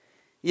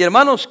Y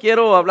hermanos,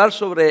 quiero hablar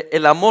sobre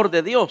el amor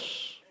de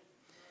Dios.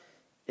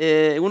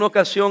 En una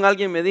ocasión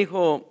alguien me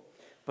dijo: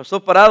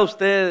 Pastor Parada,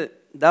 usted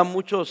da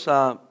muchos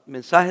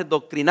mensajes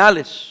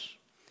doctrinales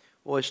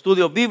o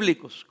estudios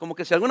bíblicos, como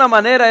que si de alguna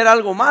manera era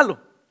algo malo.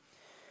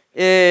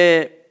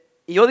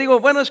 Y yo digo,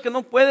 bueno, es que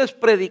no puedes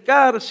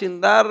predicar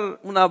sin dar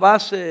una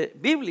base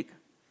bíblica.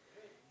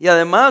 Y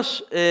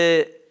además,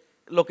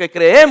 lo que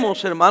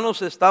creemos,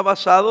 hermanos, está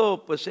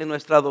basado pues en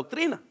nuestra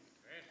doctrina.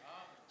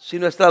 Si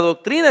nuestra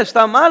doctrina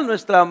está mal,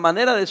 nuestra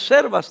manera de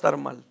ser va a estar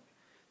mal.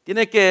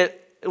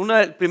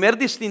 El primer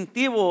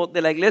distintivo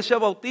de la Iglesia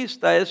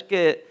Bautista es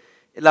que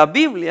la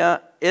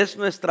Biblia es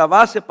nuestra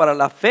base para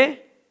la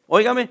fe,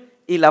 óigame,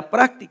 y la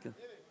práctica.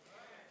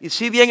 Y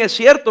si bien es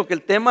cierto que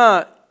el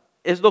tema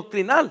es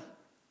doctrinal,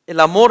 el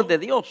amor de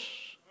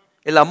Dios,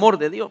 el amor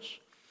de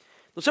Dios.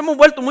 Nos hemos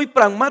vuelto muy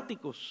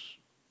pragmáticos.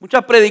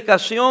 Mucha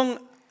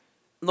predicación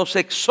nos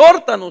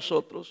exhorta a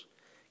nosotros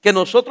que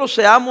nosotros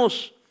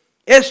seamos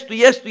esto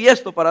y esto y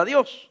esto para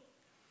Dios.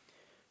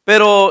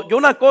 Pero yo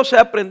una cosa he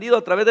aprendido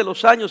a través de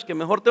los años, que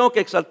mejor tengo que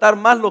exaltar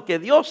más lo que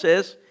Dios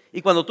es,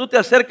 y cuando tú te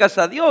acercas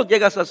a Dios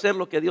llegas a ser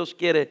lo que Dios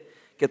quiere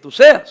que tú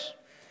seas.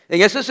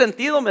 En ese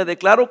sentido me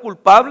declaro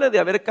culpable de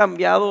haber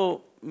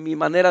cambiado mi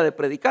manera de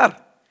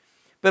predicar.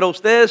 Pero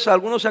ustedes,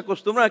 algunos se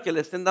acostumbran a que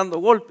le estén dando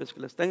golpes, que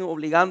le estén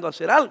obligando a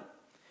hacer algo.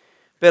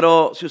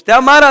 Pero si usted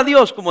amara a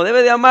Dios como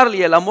debe de amarle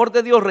y el amor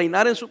de Dios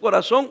reinara en su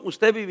corazón,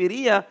 usted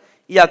viviría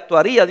y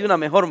actuaría de una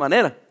mejor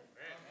manera.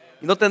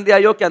 Y no tendría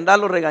yo que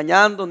andarlo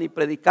regañando, ni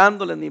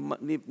predicándole,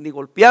 ni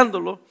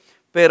golpeándolo.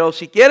 Pero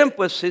si quieren,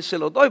 pues sí se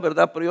los doy,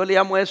 ¿verdad? Pero yo le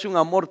llamo a ese un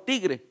amor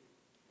tigre.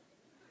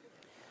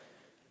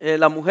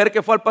 La mujer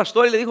que fue al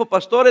pastor y le dijo: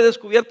 Pastor, he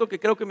descubierto que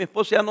creo que mi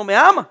esposa ya no me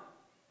ama.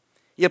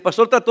 Y el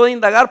pastor trató de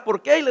indagar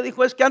por qué, y le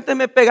dijo: es que antes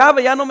me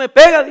pegaba y ya no me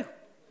pega, dijo.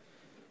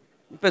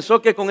 Y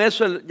pensó que con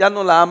eso ya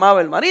no la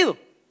amaba el marido.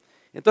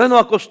 Entonces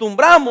nos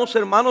acostumbramos,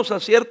 hermanos, a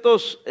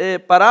ciertos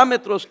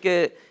parámetros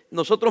que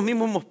nosotros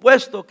mismos hemos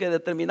puesto, que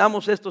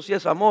determinamos esto sí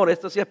es amor,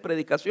 esto sí es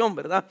predicación,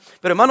 ¿verdad?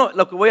 Pero hermano,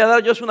 lo que voy a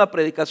dar yo es una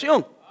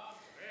predicación.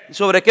 ¿Y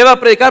sobre qué va a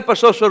predicar,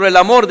 pastor? Sobre el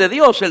amor de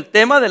Dios, el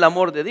tema del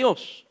amor de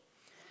Dios.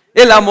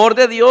 El amor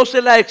de Dios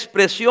es la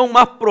expresión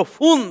más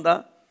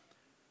profunda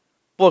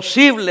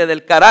posible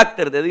del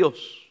carácter de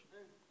Dios.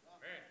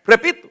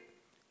 Repito,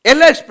 es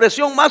la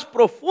expresión más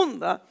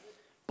profunda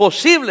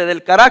posible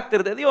del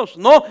carácter de Dios.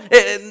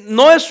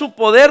 No es su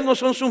poder, no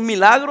son sus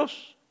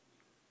milagros.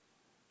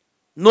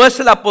 No es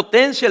la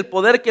potencia, el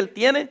poder que Él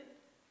tiene.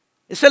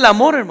 Es el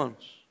amor,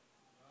 hermanos.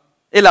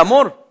 El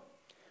amor.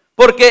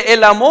 Porque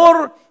el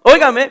amor,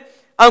 óigame,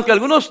 aunque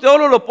algunos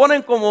teólogos lo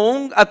ponen como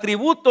un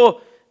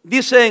atributo,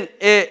 dicen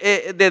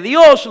de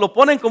Dios, lo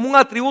ponen como un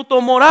atributo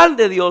moral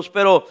de Dios.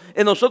 Pero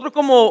nosotros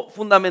como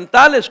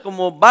fundamentales,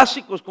 como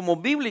básicos, como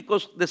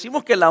bíblicos,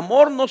 decimos que el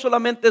amor no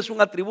solamente es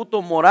un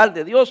atributo moral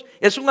de Dios,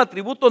 es un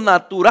atributo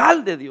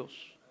natural de Dios.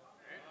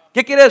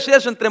 ¿Qué quiere decir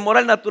eso entre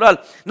moral y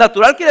natural?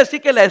 Natural quiere decir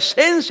que la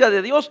esencia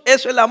de Dios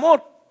es el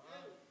amor.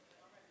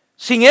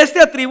 Sin este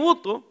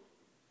atributo,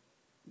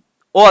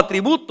 o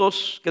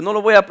atributos, que no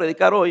lo voy a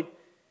predicar hoy,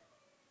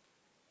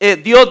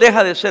 Dios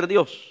deja de ser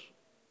Dios.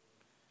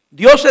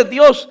 Dios es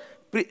Dios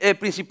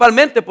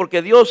principalmente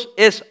porque Dios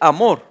es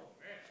amor.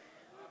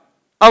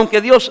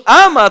 Aunque Dios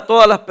ama a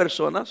todas las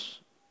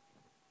personas,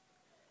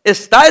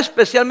 está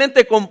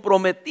especialmente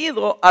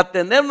comprometido a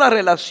tener una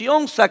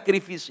relación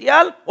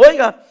sacrificial,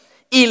 oiga,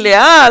 y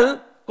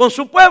leal con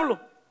su pueblo.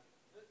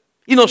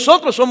 Y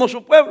nosotros somos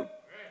su pueblo.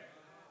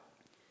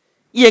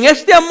 Y en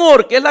este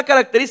amor, que es la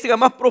característica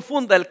más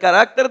profunda del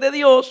carácter de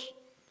Dios,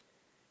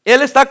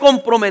 Él está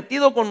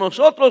comprometido con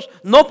nosotros,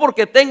 no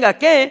porque tenga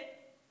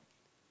que,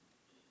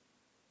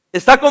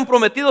 está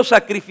comprometido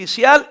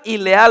sacrificial y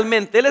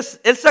lealmente.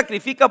 Él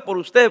sacrifica por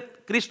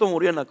usted. Cristo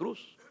murió en la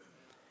cruz.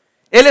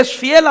 Él es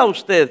fiel a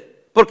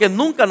usted, porque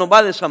nunca nos va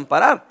a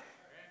desamparar.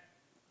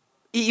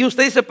 Y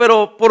usted dice,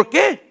 pero ¿por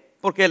qué?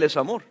 Porque Él es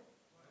amor.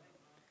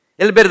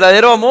 El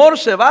verdadero amor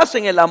se basa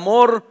en el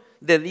amor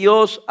de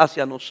Dios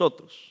hacia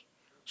nosotros.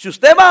 Si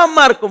usted va a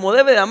amar como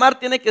debe de amar,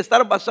 tiene que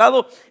estar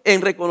basado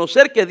en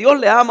reconocer que Dios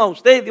le ama a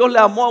usted y Dios le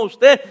amó a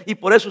usted, y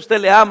por eso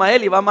usted le ama a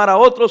Él y va a amar a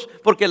otros,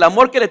 porque el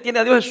amor que le tiene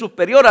a Dios es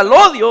superior al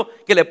odio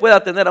que le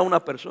pueda tener a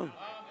una persona.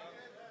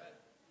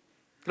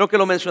 Creo que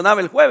lo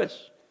mencionaba el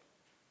jueves.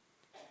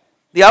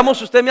 Digamos,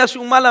 si usted me hace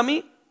un mal a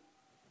mí,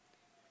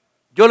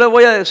 yo le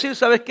voy a decir,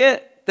 ¿sabes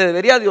qué? Te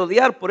debería de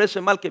odiar por ese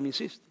mal que me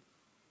hiciste.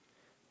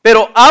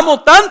 Pero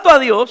amo tanto a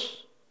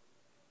Dios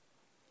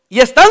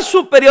y es tan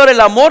superior el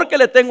amor que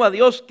le tengo a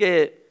Dios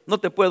que no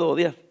te puedo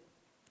odiar.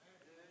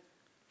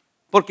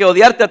 Porque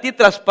odiarte a ti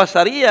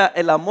traspasaría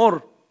el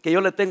amor que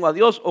yo le tengo a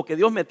Dios o que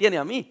Dios me tiene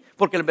a mí.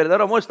 Porque el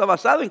verdadero amor está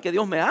basado en que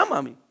Dios me ama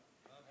a mí.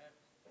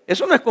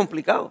 Eso no es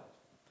complicado.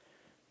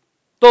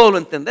 Todos lo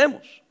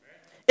entendemos.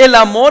 El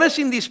amor es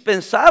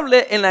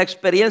indispensable en la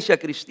experiencia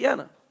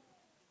cristiana.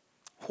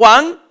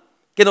 Juan,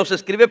 que nos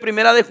escribe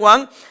primera de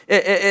Juan,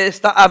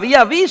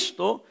 había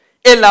visto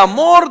el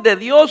amor de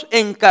Dios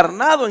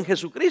encarnado en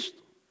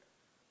Jesucristo,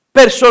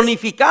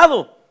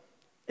 personificado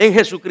en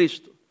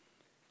Jesucristo.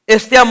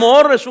 Este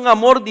amor es un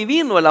amor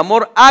divino, el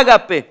amor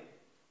ágape,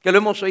 que lo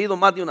hemos oído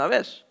más de una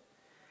vez.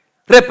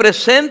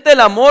 Representa el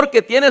amor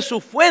que tiene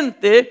su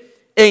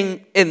fuente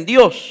en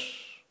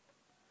Dios.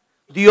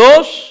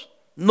 Dios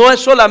no es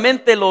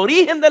solamente el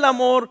origen del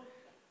amor.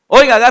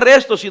 Oiga, agarre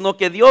esto, sino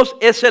que Dios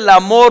es el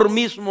amor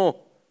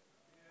mismo.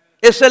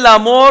 Es el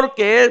amor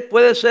que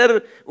puede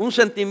ser un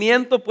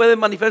sentimiento, puede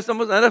manifestarse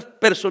de manera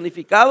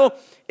personificado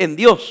en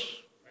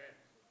Dios.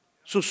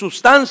 Su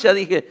sustancia,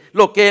 dije,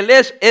 lo que Él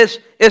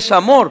es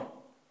amor.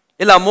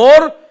 El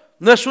amor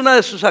no es una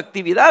de sus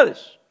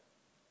actividades,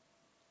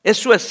 es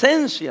su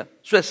esencia.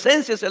 Su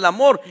esencia es el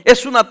amor, es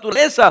su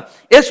naturaleza,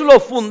 es lo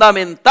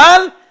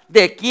fundamental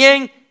de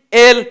quien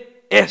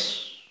Él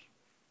es.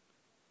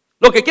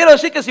 Lo que quiero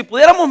decir que si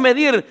pudiéramos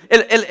medir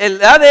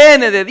el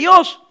ADN de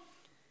Dios,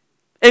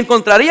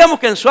 encontraríamos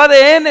que en su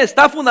ADN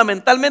está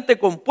fundamentalmente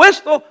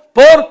compuesto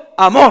por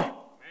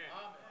amor.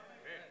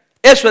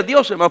 Eso es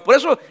Dios, hermano. Por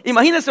eso,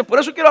 imagínense, por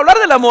eso quiero hablar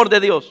del amor de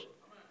Dios.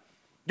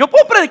 Yo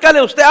puedo predicarle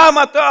a usted,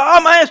 ama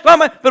esto,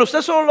 ama, pero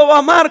usted solo lo va a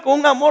amar con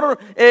un amor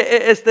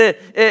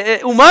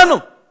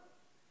humano.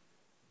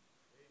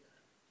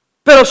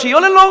 Pero si yo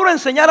le logro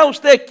enseñar a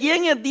usted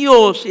quién es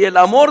Dios y el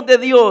amor de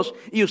Dios,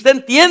 y usted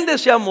entiende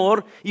ese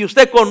amor, y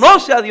usted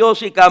conoce a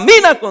Dios y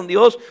camina con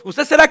Dios,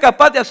 usted será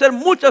capaz de hacer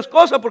muchas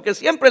cosas, porque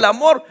siempre el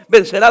amor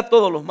vencerá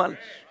todos los males.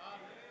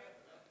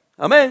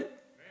 Amén.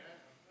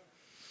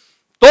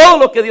 Todo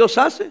lo que Dios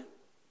hace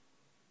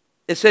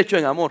es hecho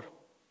en amor.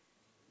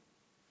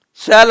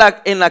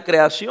 Sea en la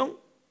creación,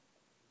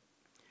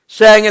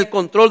 sea en el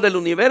control del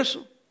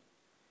universo,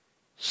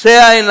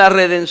 sea en la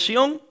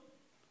redención,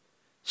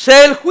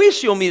 sea el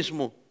juicio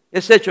mismo,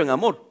 es hecho en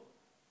amor.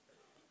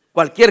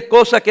 Cualquier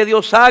cosa que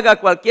Dios haga,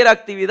 cualquier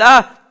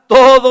actividad,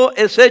 todo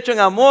es hecho en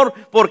amor,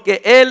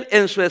 porque Él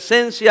en su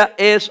esencia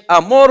es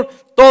amor,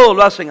 todo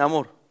lo hace en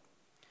amor.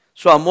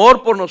 Su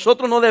amor por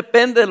nosotros no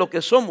depende de lo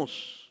que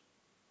somos,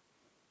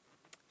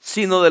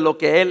 sino de lo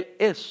que Él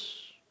es.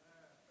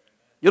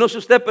 Yo no sé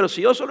usted, pero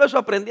si yo solo eso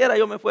aprendiera,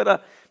 yo me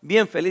fuera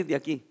bien feliz de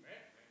aquí.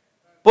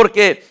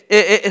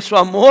 Porque su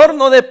amor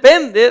no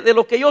depende de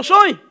lo que yo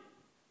soy,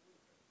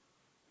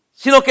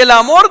 sino que el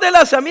amor de Él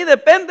hacia mí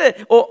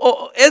depende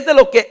o es de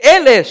lo que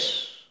Él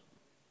es.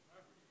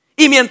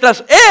 Y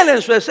mientras Él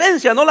en su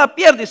esencia no la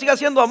pierde y siga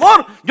siendo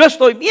amor, yo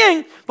estoy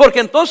bien,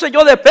 porque entonces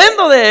yo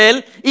dependo de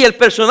Él y el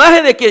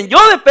personaje de quien yo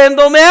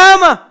dependo me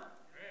ama.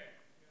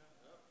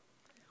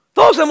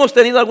 Todos hemos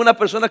tenido alguna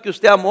persona que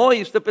usted amó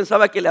y usted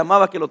pensaba que le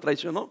amaba, que lo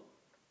traicionó.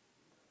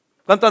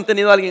 ¿Cuántos han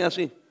tenido a alguien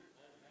así?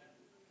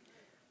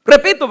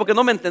 Repito porque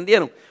no me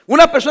entendieron.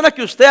 Una persona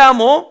que usted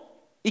amó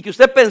y que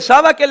usted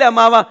pensaba que le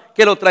amaba,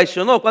 que lo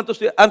traicionó. ¿Cuántos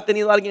han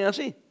tenido a alguien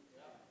así?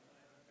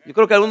 Yo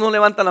creo que algunos no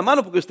levantan la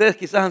mano porque ustedes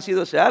quizás han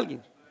sido ese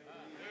alguien.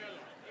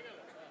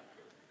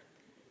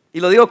 Y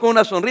lo digo con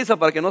una sonrisa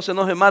para que no se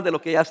enoje más de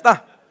lo que ya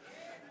está.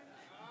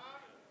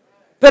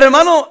 Pero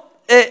hermano,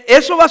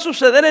 eso va a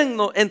suceder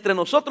entre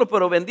nosotros,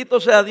 pero bendito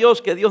sea Dios,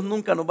 que Dios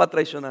nunca nos va a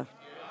traicionar.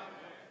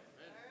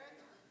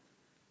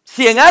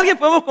 Si en alguien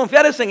podemos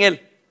confiar es en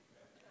Él.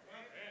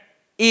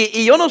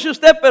 Y yo no sé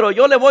usted, pero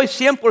yo le voy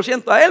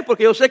 100% a Él,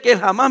 porque yo sé que Él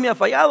jamás me ha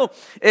fallado.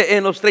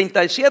 En los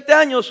 37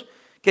 años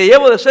que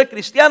llevo de ser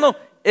cristiano,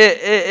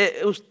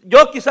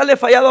 yo quizás le he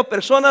fallado a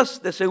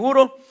personas, de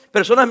seguro.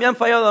 Personas me han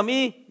fallado a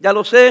mí, ya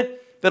lo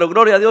sé, pero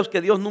gloria a Dios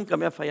que Dios nunca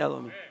me ha fallado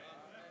a mí.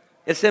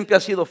 Él siempre ha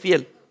sido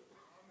fiel.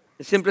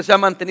 Él siempre se ha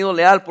mantenido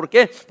leal. ¿Por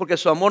qué? Porque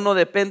su amor no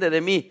depende de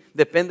mí,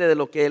 depende de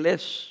lo que Él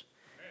es.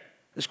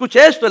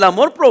 Escuche esto, el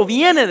amor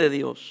proviene de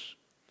Dios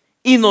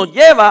y nos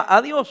lleva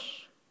a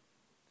Dios.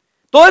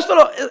 Todo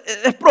esto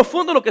es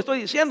profundo lo que estoy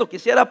diciendo.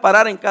 Quisiera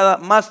parar en cada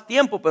más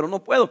tiempo, pero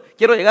no puedo.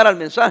 Quiero llegar al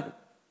mensaje.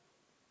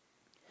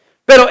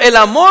 Pero el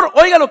amor,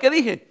 oiga lo que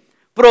dije,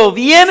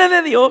 proviene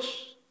de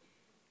Dios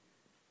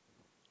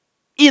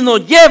y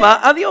nos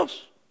lleva a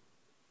Dios.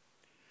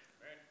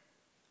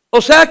 O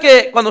sea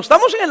que cuando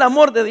estamos en el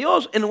amor de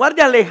Dios, en lugar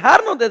de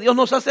alejarnos de Dios,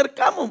 nos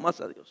acercamos más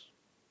a Dios.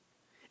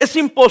 Es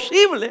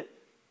imposible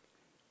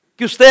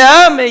que usted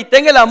ame y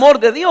tenga el amor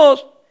de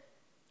Dios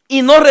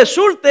y no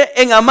resulte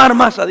en amar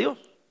más a Dios.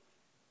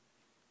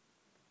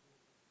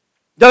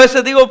 Yo a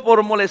veces digo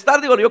por molestar,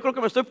 digo, yo creo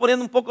que me estoy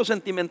poniendo un poco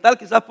sentimental,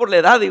 quizás por la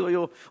edad, digo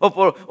yo,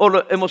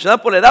 o emocional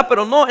por la edad,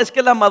 pero no, es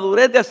que la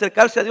madurez de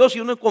acercarse a Dios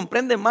y uno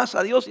comprende más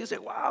a Dios y dice,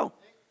 wow,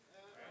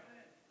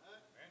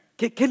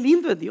 qué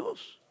lindo es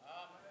Dios.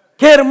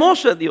 Qué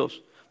hermoso es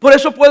Dios. Por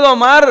eso puedo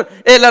amar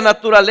la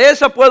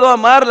naturaleza, puedo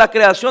amar la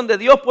creación de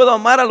Dios, puedo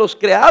amar a los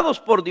creados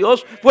por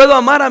Dios, puedo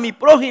amar a mi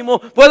prójimo,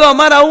 puedo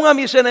amar aún a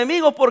mis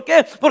enemigos. ¿Por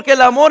qué? Porque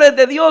el amor es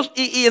de Dios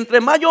y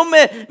entre más yo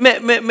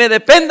me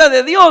dependa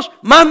de Dios,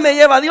 más me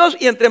lleva a Dios,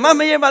 y entre más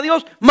me lleva a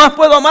Dios, más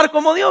puedo amar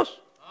como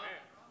Dios.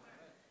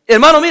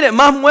 Hermano, mire,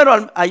 más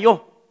muero a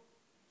yo.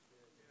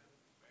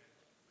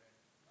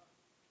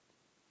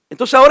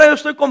 Entonces ahora yo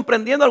estoy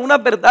comprendiendo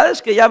algunas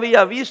verdades que ya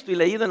había visto y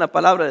leído en la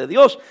palabra de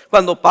Dios.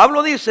 Cuando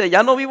Pablo dice,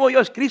 ya no vivo yo,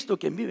 es Cristo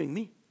quien vive en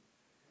mí.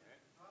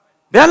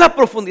 Vean la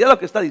profundidad de lo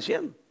que está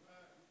diciendo.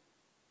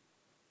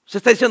 Se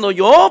está diciendo,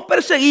 yo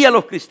perseguía a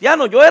los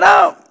cristianos, yo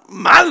era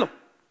malo.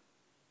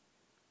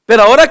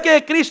 Pero ahora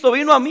que Cristo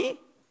vino a mí,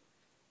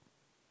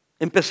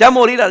 empecé a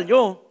morir al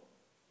yo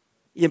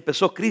y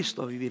empezó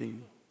Cristo a vivir en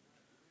mí.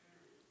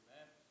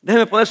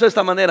 Déjeme ponerlo de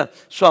esta manera.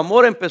 Su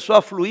amor empezó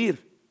a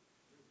fluir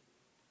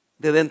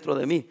de dentro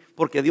de mí,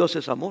 porque Dios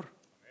es amor.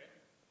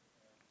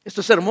 Esto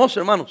es hermoso,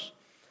 hermanos.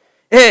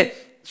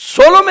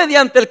 Solo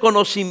mediante el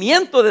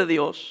conocimiento de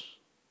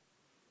Dios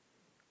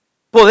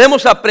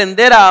podemos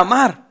aprender a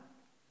amar.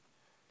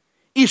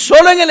 Y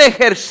solo en el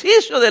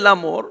ejercicio del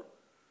amor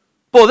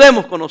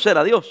podemos conocer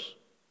a Dios.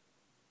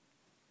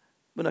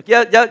 Bueno, aquí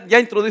ya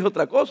introdujo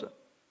otra cosa.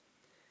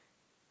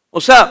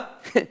 O sea,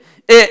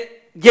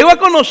 llego a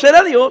conocer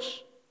a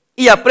Dios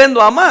y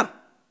aprendo a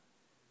amar.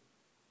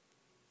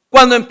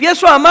 Cuando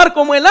empiezo a amar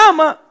como Él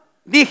ama,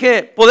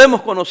 dije,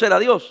 podemos conocer a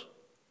Dios.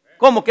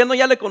 ¿Cómo? Que no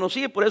ya le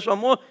conocí y por eso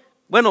amor.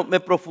 Bueno,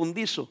 me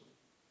profundizo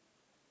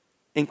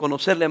en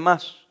conocerle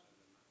más.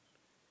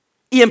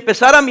 Y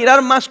empezar a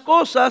mirar más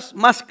cosas,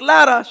 más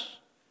claras,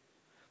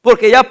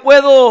 porque ya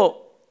puedo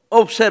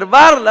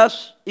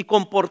observarlas y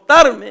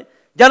comportarme,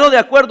 ya no de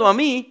acuerdo a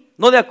mí,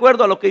 no de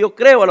acuerdo a lo que yo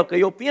creo, a lo que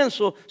yo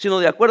pienso, sino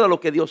de acuerdo a lo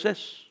que Dios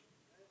es.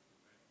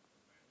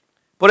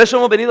 Por eso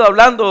hemos venido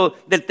hablando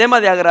del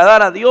tema de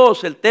agradar a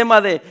Dios, el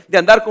tema de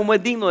andar como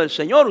es digno del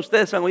Señor.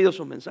 Ustedes han oído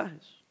sus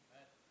mensajes.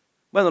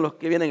 Bueno, los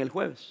que vienen el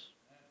jueves.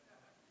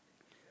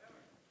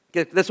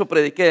 Que de eso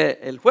prediqué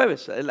el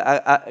jueves,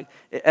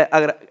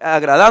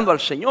 agradando al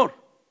Señor.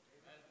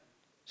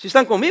 ¿Sí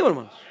están conmigo,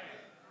 hermanos?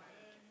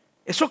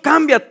 Eso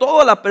cambia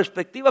toda la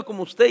perspectiva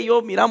como usted y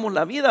yo miramos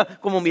la vida,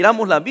 como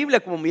miramos la Biblia,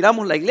 como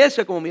miramos la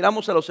iglesia, como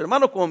miramos a los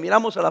hermanos, como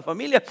miramos a la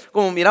familia,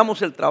 como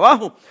miramos el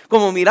trabajo,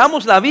 como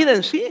miramos la vida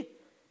en sí.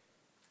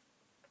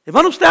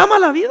 Hermano, ¿usted ama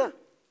la vida?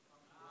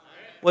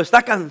 ¿O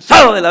está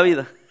cansado de la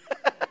vida?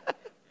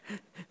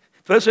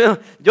 Por eso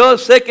yo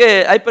sé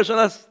que hay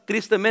personas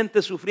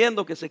tristemente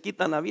sufriendo que se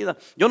quitan la vida.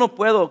 Yo no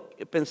puedo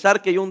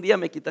pensar que yo un día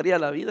me quitaría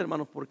la vida,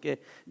 hermanos,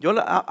 porque yo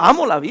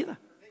amo la vida.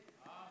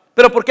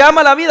 ¿Pero por qué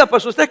ama la vida?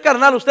 Pues usted es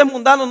carnal, usted es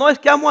mundano. No, es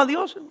que amo a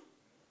Dios, hermano.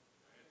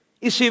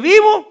 Y si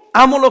vivo,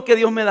 amo lo que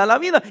Dios me da la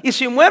vida. Y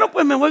si muero,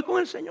 pues me voy con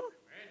el Señor.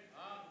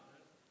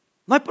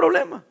 No hay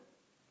problema.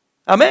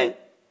 Amén.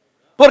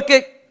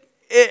 Porque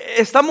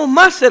estamos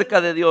más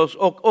cerca de Dios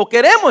o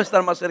queremos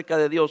estar más cerca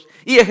de Dios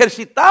y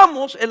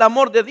ejercitamos el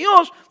amor de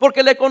Dios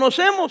porque le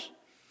conocemos.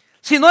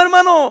 Si no,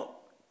 hermano,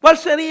 ¿cuál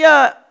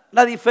sería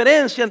la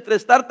diferencia entre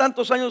estar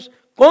tantos años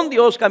con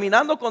Dios,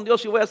 caminando con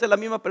Dios, y voy a ser la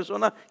misma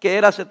persona que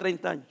era hace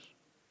 30 años?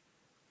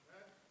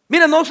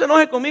 Mire, no se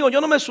enoje conmigo,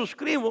 yo no me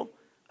suscribo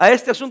a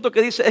este asunto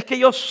que dice, es que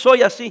yo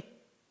soy así,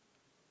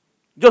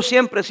 yo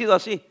siempre he sido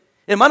así.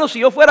 Hermano, si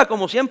yo fuera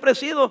como siempre he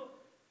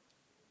sido,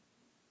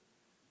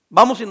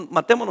 vamos y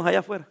matémonos allá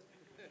afuera.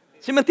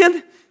 ¿Sí me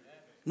entiende?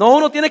 No,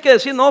 uno tiene que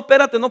decir, no,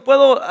 espérate, no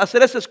puedo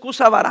hacer esa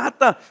excusa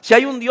barata. Si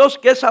hay un Dios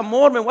que es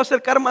amor, me voy a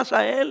acercar más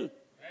a Él.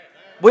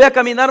 Voy a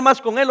caminar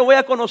más con Él, lo voy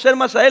a conocer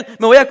más a Él,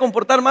 me voy a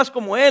comportar más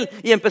como Él.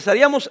 Y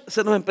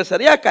se nos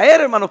empezaría a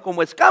caer, hermanos,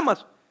 como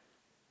escamas.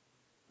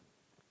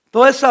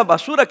 Toda esa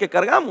basura que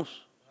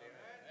cargamos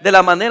de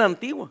la manera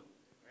antigua,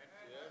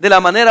 de la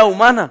manera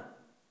humana.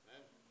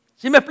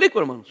 ¿Sí me explico,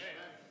 hermanos?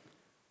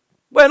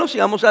 Bueno,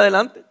 sigamos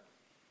adelante.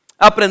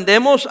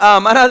 Aprendemos a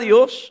amar a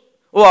Dios,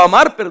 o a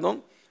amar,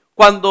 perdón,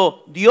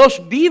 cuando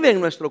Dios vive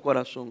en nuestro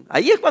corazón.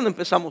 Ahí es cuando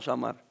empezamos a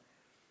amar.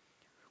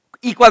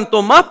 Y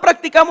cuanto más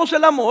practicamos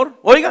el amor,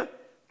 oiga,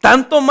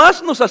 tanto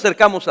más nos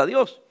acercamos a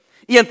Dios.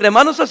 Y entre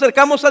más nos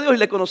acercamos a Dios y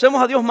le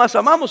conocemos a Dios, más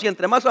amamos. Y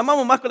entre más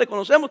amamos, más le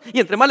conocemos. Y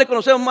entre más le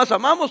conocemos, más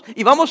amamos.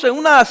 Y vamos en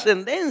una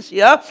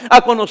ascendencia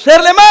a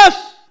conocerle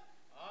más.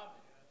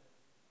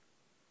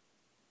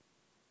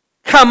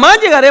 Jamás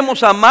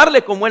llegaremos a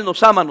amarle como Él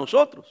nos ama a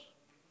nosotros.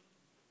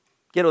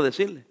 Quiero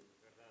decirle.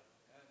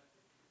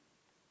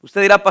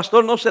 Usted dirá,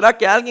 pastor, ¿no será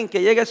que alguien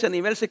que llegue a ese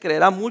nivel se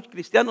creerá muy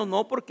cristiano?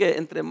 No, porque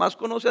entre más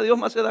conoce a Dios,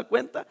 más se da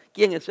cuenta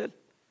quién es Él.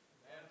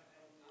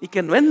 Y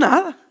que no es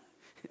nada.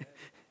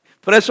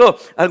 Por eso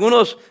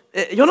algunos,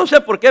 yo no sé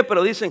por qué,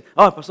 pero dicen,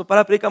 pastor,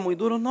 para predica muy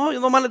duro. No, yo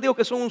nomás les digo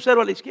que son un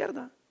cero a la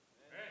izquierda.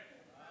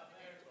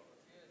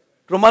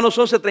 Romanos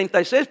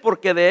 11:36,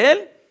 porque de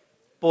Él,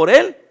 por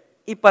Él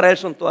y para Él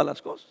son todas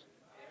las cosas.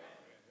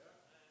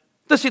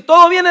 Entonces, si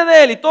todo viene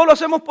de Él y todo lo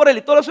hacemos por Él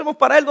y todo lo hacemos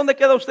para Él, ¿dónde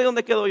queda usted y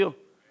dónde quedo yo?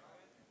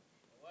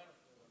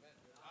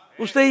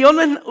 Usted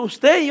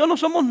y yo no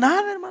somos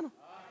nada, hermano.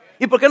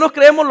 ¿Y por qué nos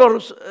creemos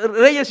los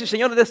reyes y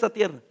señores de esta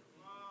tierra?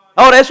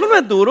 Ahora, eso no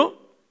es duro.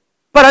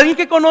 Para alguien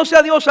que conoce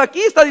a Dios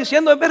aquí, está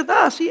diciendo, es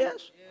verdad, así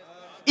es.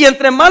 Y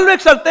entre más lo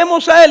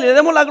exaltemos a Él y le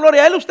demos la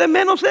gloria a Él, usted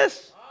menos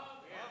es.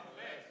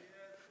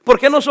 ¿Por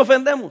qué nos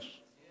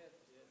ofendemos?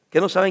 ¿Que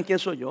no saben quién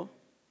soy yo?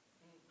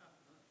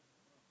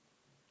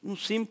 Un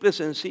simple,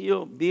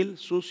 sencillo, vil,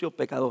 sucio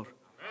pecador.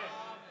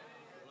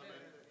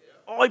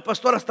 Ay,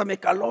 pastor, hasta me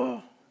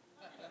caló.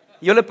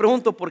 Y yo le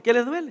pregunto, ¿por qué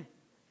le duele?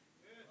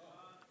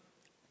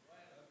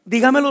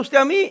 Dígamelo usted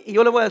a mí y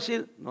yo le voy a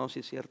decir, no,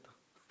 sí es cierto.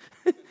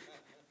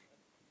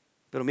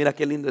 Pero mira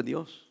qué lindo es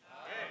Dios.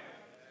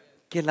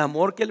 Que el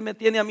amor que Él me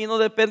tiene a mí no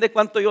depende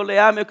cuánto yo le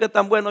ame o qué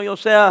tan bueno yo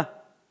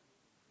sea.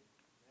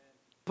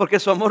 Porque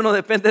su amor no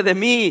depende de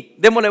mí.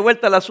 Démosle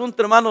vuelta al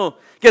asunto, hermano,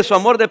 que su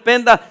amor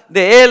dependa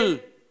de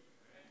Él.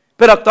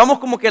 Pero actuamos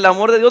como que el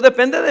amor de Dios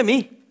depende de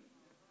mí.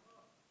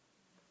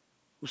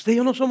 Usted y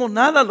yo no somos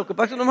nada. Lo que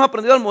pasa es que no hemos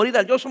aprendido al morir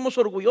al yo. Somos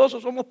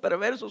orgullosos, somos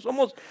perversos,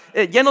 somos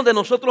llenos de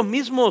nosotros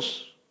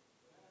mismos.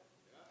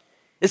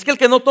 Es que el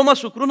que no toma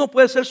su cruz no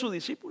puede ser su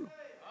discípulo.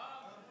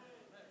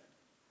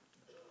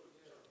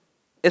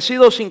 He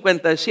sido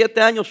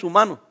 57 años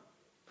humano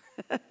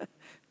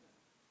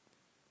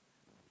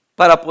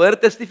para poder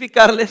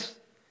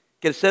testificarles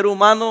que el ser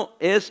humano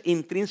es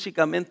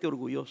intrínsecamente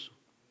orgulloso.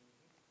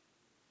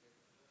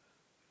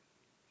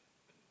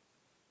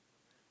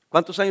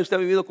 ¿Cuántos años usted ha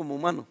vivido como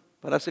humano?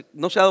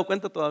 ¿No se ha dado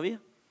cuenta todavía?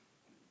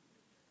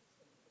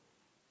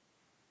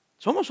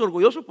 Somos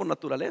orgullosos por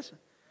naturaleza.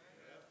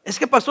 Es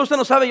que pastor, usted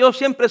no sabe, yo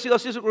siempre he sido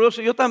así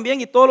orgulloso, yo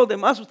también y todos los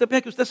demás. Usted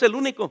piensa que usted es el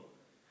único,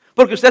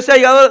 porque usted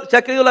se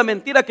ha creído la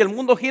mentira que el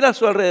mundo gira a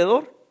su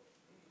alrededor,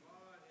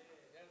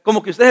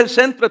 como que usted es el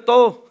centro de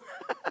todo.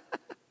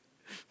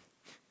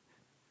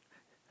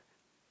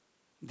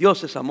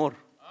 Dios es amor.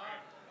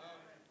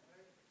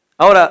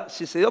 Ahora,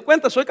 si se dio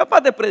cuenta, soy capaz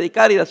de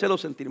predicar y de hacerlo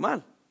sentir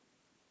mal.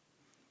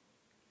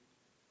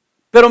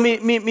 Pero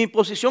mi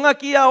posición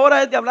aquí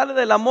ahora es de hablarle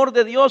del amor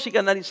de Dios y que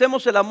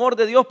analicemos el amor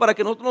de Dios para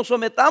que nosotros nos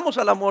sometamos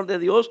al amor de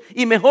Dios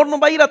y mejor nos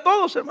va a ir a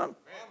todos, hermano.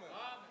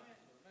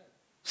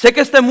 Sé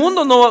que este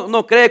mundo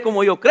no cree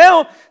como yo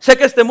creo, sé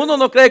que este mundo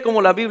no cree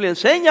como la Biblia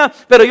enseña,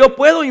 pero yo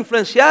puedo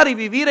influenciar y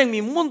vivir en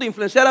mi mundo,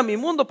 influenciar a mi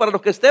mundo para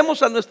los que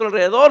estemos a nuestro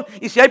alrededor.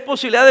 Y si hay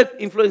posibilidad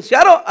de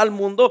influenciar al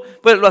mundo,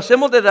 pues lo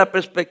hacemos desde la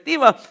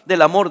perspectiva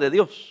del amor de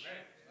Dios.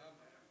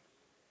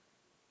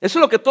 Eso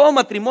es lo que todo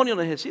matrimonio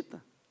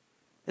necesita.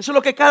 Eso es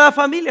lo que cada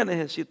familia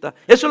necesita.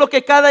 Eso es lo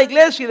que cada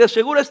iglesia, y de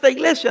seguro esta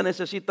iglesia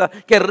necesita,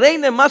 que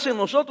reine más en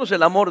nosotros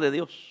el amor de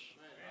Dios.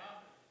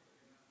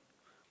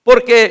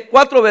 Porque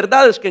 4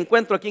 verdades que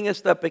encuentro aquí en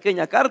esta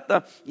pequeña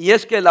carta, y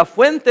es que la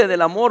fuente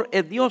del amor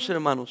es Dios,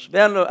 hermanos.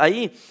 Véanlo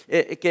ahí,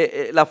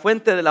 que la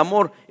fuente del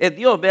amor es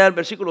Dios. Vean el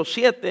versículo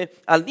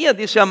 7 al 10,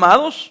 dice: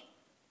 amados,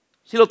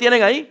 ¿sí lo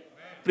tienen ahí?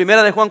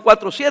 Primera de Juan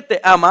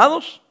 4:7,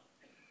 amados,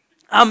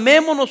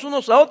 amémonos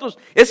unos a otros.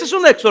 Esa es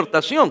una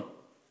exhortación.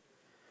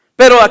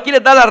 Pero aquí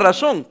les da la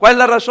razón. ¿Cuál es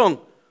la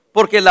razón?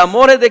 Porque el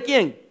amor es ¿de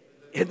quién?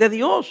 Es de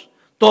Dios.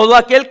 Todo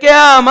aquel que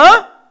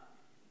ama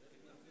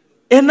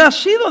es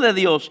nacido de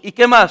Dios. ¿Y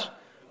qué más?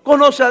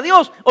 Conoce a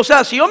Dios. O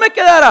sea, si yo me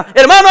quedara,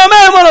 hermano,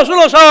 amémonos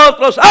unos a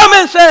otros,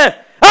 ámense.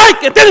 ¡Ay,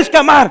 que tienes que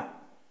amar!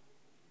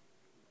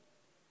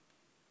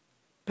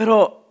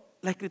 Pero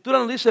la Escritura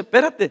nos dice,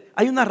 espérate,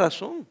 hay una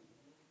razón.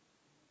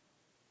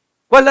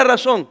 ¿Cuál es la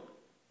razón?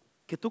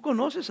 Que tú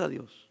conoces a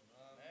Dios.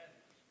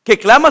 Que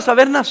clamas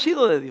haber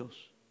nacido de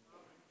Dios.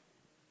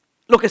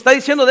 Lo que está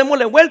diciendo,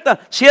 démosle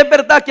vuelta. Si es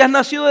verdad que has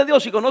nacido de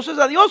Dios y conoces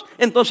a Dios,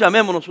 entonces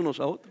amémonos unos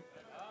a otros.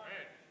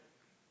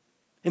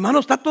 Hermano,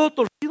 está todo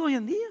torcido hoy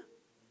en día.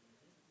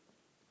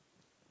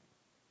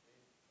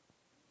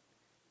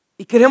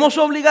 Y queremos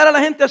obligar a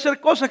la gente a hacer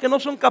cosas que no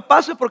son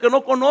capaces porque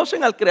no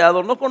conocen al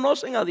Creador, no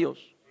conocen a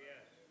Dios.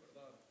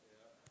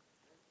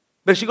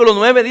 Versículo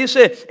 9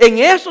 dice: en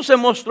esto se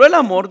mostró el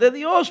amor de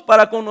Dios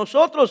para con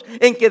nosotros,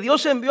 en que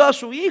Dios envió a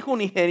su Hijo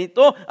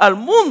unigénito al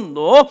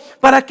mundo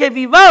para que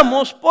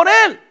vivamos por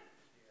Él.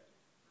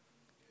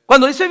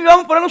 Cuando dice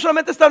vivamos por Él, no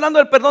solamente está hablando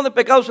del perdón de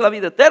pecados y la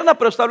vida eterna,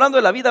 pero está hablando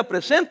de la vida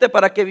presente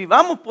para que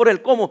vivamos por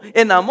Él. ¿Cómo?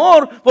 En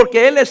amor,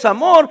 porque Él es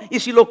amor,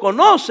 y si lo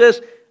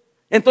conoces,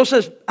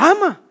 entonces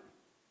ama.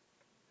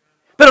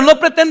 Pero no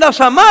pretendas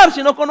amar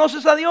si no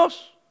conoces a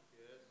Dios.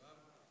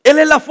 Él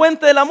es la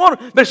fuente del amor.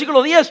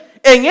 Versículo 10,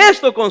 en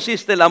esto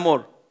consiste el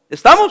amor.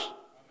 ¿Estamos?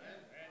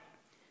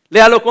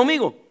 Léalo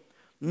conmigo.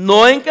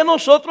 No en que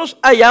nosotros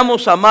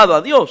hayamos amado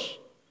a Dios,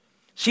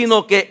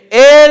 sino que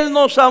Él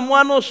nos amó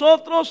a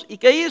nosotros. ¿Y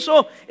qué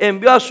hizo?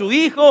 Envió a su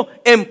Hijo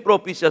en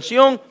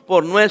propiciación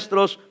por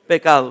nuestros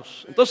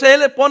pecados. Entonces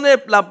Él le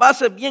pone las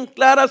bases bien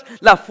claras.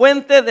 La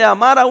fuente de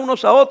amar a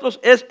unos a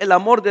otros es el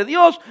amor de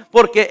Dios,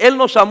 porque Él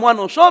nos amó a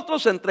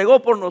nosotros, se entregó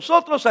por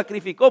nosotros,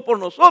 sacrificó por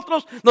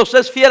nosotros, nos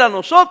es fiel a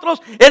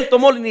nosotros. Él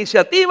tomó la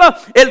iniciativa,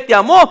 Él te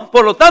amó.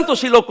 Por lo tanto,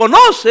 si lo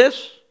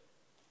conoces,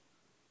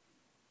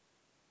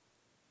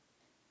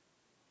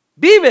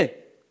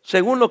 vive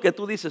según lo que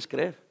tú dices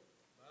creer.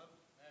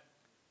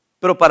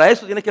 Pero para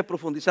eso tienes que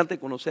profundizarte y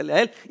conocerle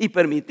a Él y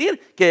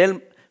permitir que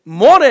Él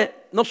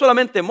more, no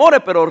solamente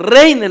more, pero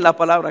reine en la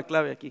palabra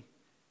clave aquí,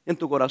 en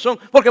tu corazón.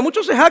 Porque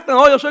muchos se jactan,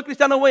 yo soy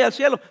cristiano, voy al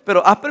cielo,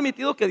 pero ¿has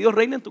permitido que Dios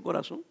reine en tu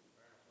corazón?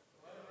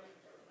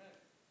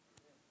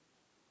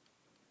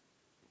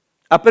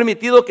 ¿Has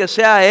permitido que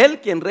sea Él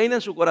quien reine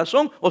en su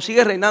corazón o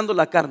sigue reinando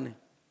la carne?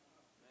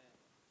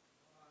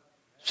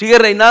 Sigue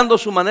reinando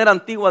su manera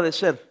antigua de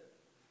ser,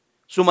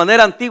 su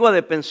manera antigua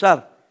de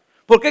pensar.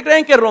 ¿Por qué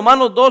creen que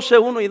Romanos 12,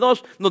 1 y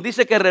 2 nos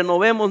dice que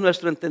renovemos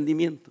nuestro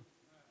entendimiento?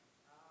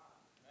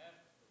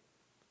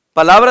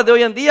 Palabras de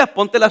hoy en día,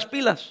 ponte las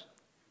pilas.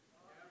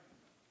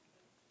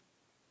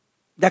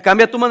 Ya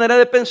cambia tu manera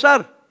de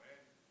pensar.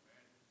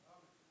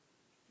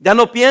 Ya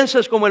no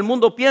pienses como el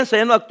mundo piensa,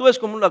 ya no actúes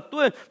como el mundo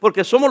actúe,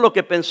 porque somos lo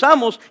que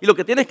pensamos y lo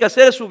que tienes que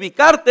hacer es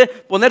ubicarte,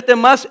 ponerte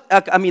más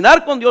a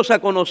caminar con Dios, a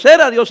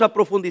conocer a Dios, a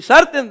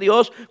profundizarte en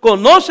Dios,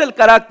 conoce el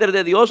carácter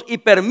de Dios y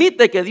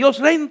permite que Dios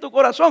reine en tu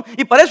corazón.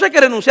 Y para eso hay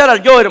que renunciar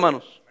al yo,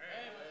 hermanos.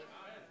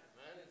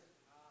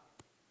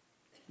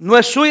 No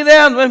es su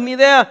idea, no es mi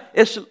idea,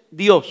 es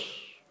Dios.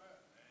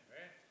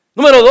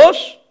 Número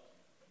 2,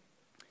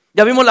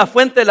 ya vimos la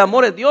fuente del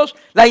amor es Dios,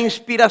 la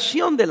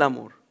inspiración del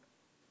amor.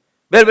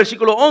 Ve el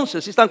versículo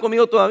 11, ¿sí están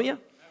conmigo todavía?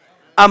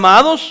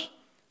 Amados,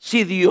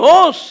 si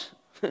Dios,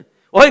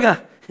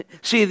 oiga,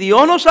 si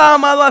Dios nos ha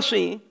amado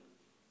así,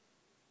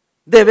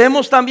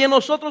 debemos también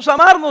nosotros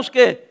amarnos,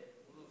 ¿qué?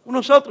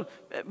 Nosotros.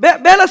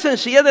 Ve la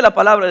sencillez de la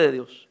palabra de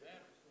Dios.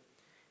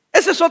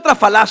 Esa es otra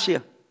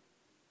falacia.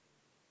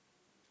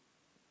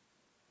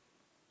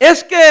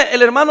 Es que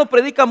el hermano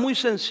predica muy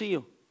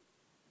sencillo.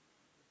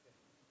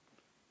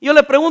 Yo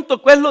le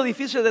pregunto, ¿cuál es lo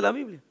difícil de la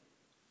Biblia?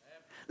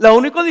 Lo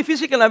único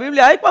difícil que en la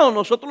Biblia hay cuando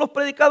nosotros los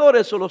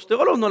predicadores o los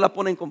teólogos nos la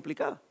ponen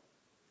complicada.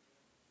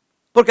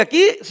 Porque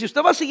aquí, si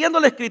usted va siguiendo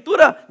la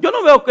escritura, yo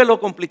no veo qué es lo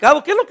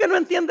complicado, qué es lo que no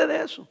entiende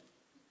de eso.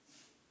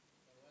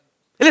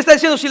 Él está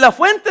diciendo, si la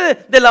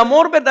fuente del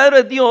amor verdadero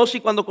es Dios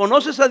y cuando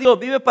conoces a Dios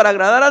vive para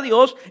agradar a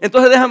Dios,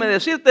 entonces déjame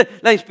decirte,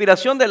 la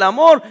inspiración del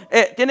amor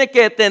tiene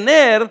que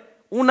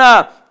tener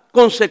una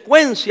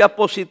consecuencia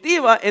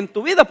positiva en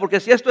tu vida, porque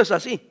si esto es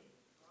así.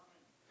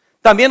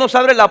 También nos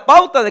abre la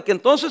pauta de que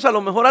entonces a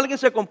lo mejor alguien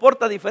se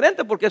comporta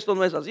diferente porque esto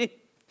no es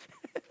así.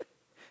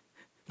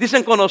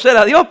 Dicen conocer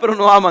a Dios, pero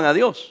no aman a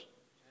Dios.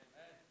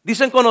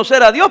 Dicen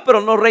conocer a Dios, pero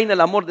no reina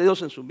el amor de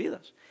Dios en sus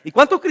vidas. ¿Y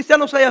cuántos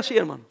cristianos hay así,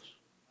 hermanos?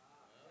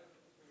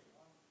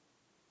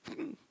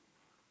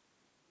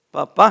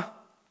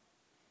 Papá,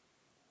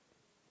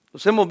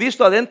 los hemos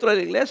visto adentro de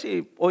la iglesia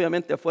y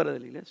obviamente afuera de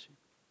la iglesia.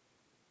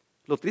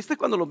 Lo triste es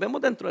cuando los vemos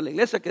dentro de la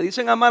iglesia que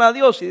dicen amar a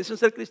Dios y dicen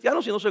ser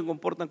cristianos y no se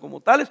comportan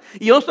como tales.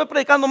 Y yo no estoy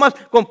predicando más,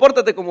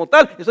 compórtate como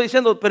tal. Estoy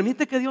diciendo,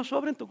 permite que Dios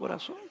obre en tu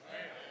corazón.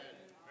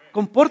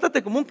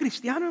 Compórtate como un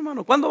cristiano,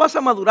 hermano. ¿Cuándo vas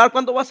a madurar?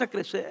 ¿Cuándo vas a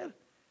crecer?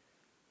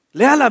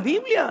 Lea la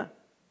Biblia.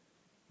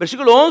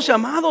 Versículo 11,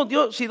 amado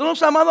Dios, si Dios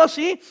nos ha amado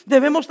así,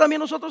 debemos también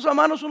nosotros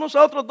amarnos unos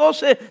a otros.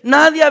 12,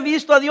 nadie ha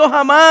visto a Dios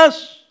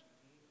jamás.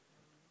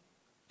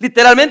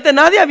 Literalmente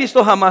nadie ha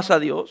visto jamás a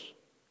Dios.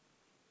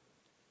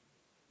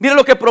 Mire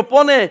lo que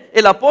propone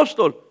el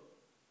apóstol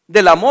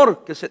del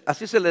amor, que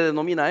así se le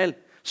denomina a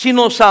él. Si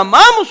nos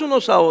amamos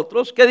unos a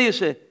otros, ¿qué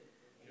dice?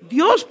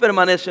 Dios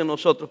permanece en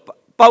nosotros.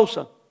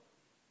 Pausa.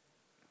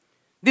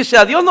 Dice,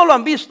 a Dios no lo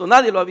han visto,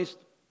 nadie lo ha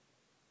visto.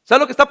 ¿Sabe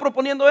lo que está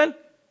proponiendo él?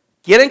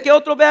 ¿Quieren que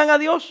otros vean a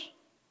Dios?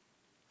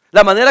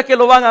 La manera que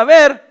lo van a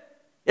ver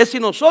es si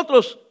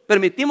nosotros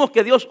permitimos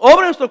que Dios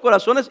obre en nuestros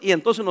corazones y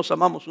entonces nos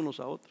amamos unos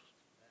a otros.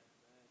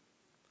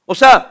 O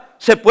sea,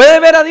 ¿se puede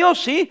ver a Dios?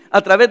 Sí.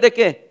 ¿A través de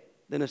qué?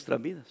 De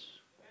nuestras vidas,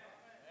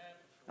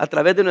 a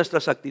través de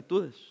nuestras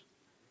actitudes.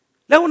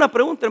 Le hago una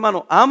pregunta,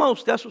 hermano. ¿Ama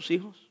usted a sus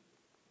hijos?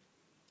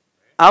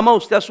 ¿Ama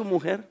usted a su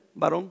mujer,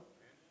 varón?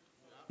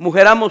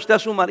 ¿Mujer, ama usted a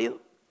su marido?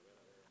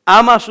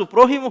 ¿Ama a su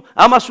prójimo?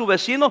 ¿Ama a su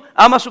vecino?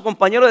 ¿Ama a su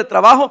compañero de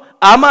trabajo?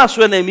 ¿Ama a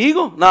su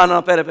enemigo? No,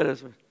 espere.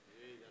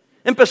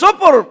 Empezó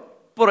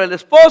por el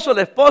esposo,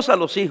 la esposa,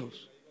 los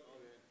hijos.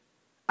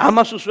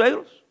 ¿Ama a sus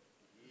suegros?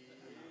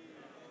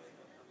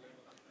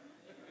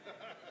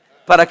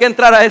 ¿Para qué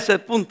entrar a ese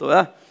punto,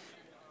 verdad?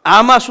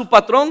 ¿Ama a su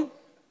patrón?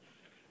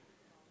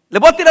 Le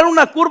voy a tirar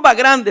una curva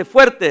grande,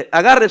 fuerte,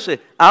 agárrese.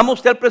 ¿Ama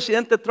usted al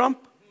presidente Trump?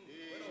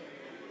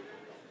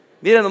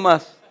 Miren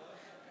nomás.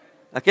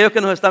 Aquellos que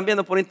nos están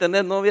viendo por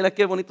internet, no, mira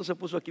qué bonito se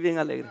puso aquí, bien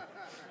alegre.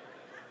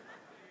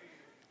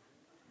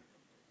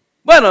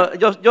 Bueno,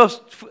 yo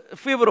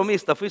fui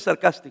bromista, fui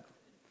sarcástico.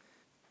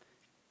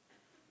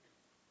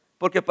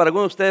 Porque para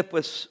algunos de ustedes,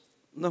 pues,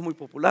 no es muy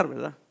popular,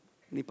 ¿verdad?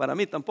 Ni para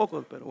mí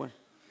tampoco, pero bueno.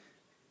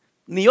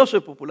 Ni yo soy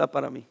popular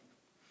para mí.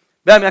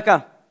 Véame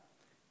acá.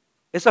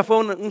 Esa fue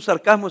un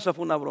sarcasmo, esa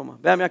fue una broma.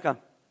 Véame acá.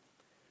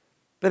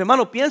 Pero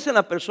hermano, piense en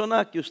la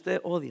persona que usted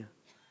odia.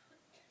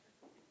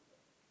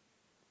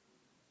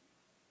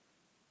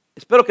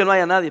 Espero que no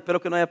haya nadie,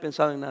 espero que no haya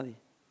pensado en nadie.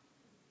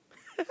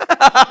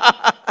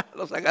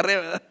 Los agarré,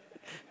 ¿verdad?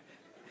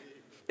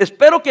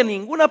 Espero que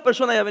ninguna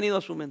persona haya venido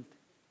a su mente.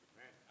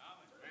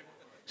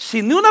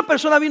 Si ni una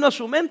persona vino a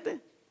su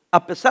mente,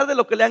 a pesar de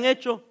lo que le han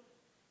hecho,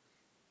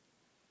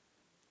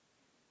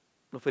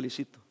 lo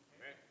felicito.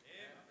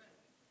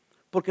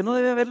 Porque no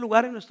debe haber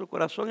lugar en nuestro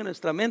corazón, en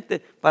nuestra mente,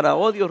 para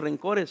odios,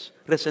 rencores,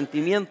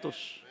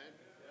 resentimientos.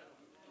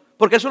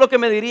 Porque eso es lo que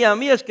me diría a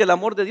mí, es que el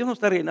amor de Dios no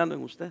está reinando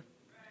en usted.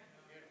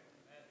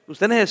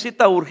 Usted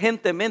necesita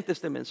urgentemente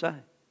este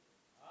mensaje.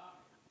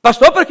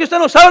 Pastor, pero es que usted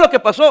no sabe lo que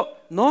pasó.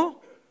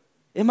 No,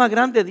 es más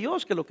grande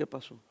Dios que lo que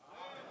pasó.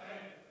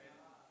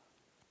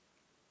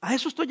 A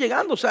eso estoy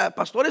llegando. O sea,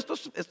 pastor, esto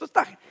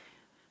está,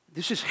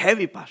 this is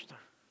heavy, pastor.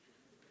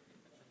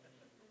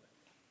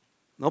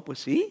 No, pues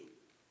sí.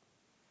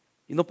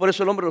 Y no por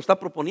eso el hombre lo está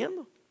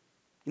proponiendo.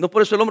 Y no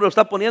por eso el hombre lo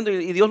está poniendo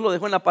y Dios lo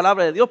dejó en la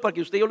palabra de Dios para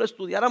que usted y yo lo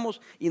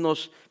estudiáramos y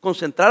nos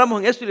concentráramos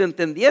en esto y lo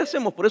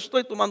entendiésemos. Por eso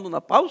estoy tomando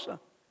una pausa.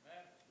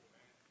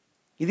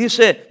 Y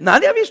dice,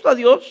 nadie ha visto a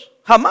Dios,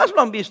 jamás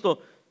lo han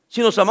visto. Si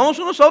nos amamos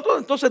unos a otros,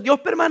 entonces Dios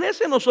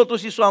permanece en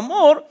nosotros y su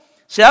amor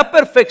se ha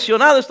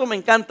perfeccionado. Esto me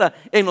encanta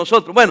en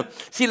nosotros. Bueno,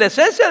 si la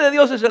esencia de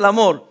Dios es el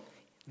amor,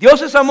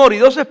 Dios es amor y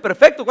Dios es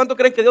perfecto, ¿cuánto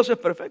creen que Dios es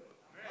perfecto?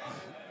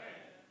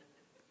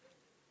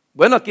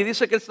 Bueno, aquí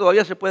dice que Él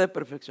todavía se puede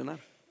perfeccionar.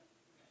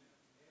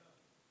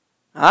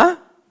 ¿Ah?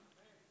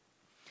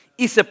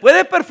 Y se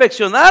puede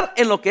perfeccionar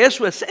en lo que es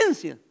su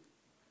esencia.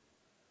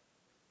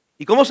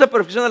 ¿Y cómo se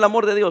perfecciona el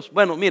amor de Dios?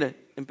 Bueno,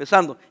 mire,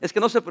 empezando, es que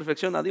no se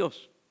perfecciona a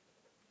Dios,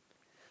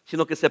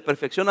 sino que se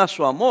perfecciona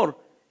su amor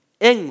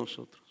en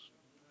nosotros.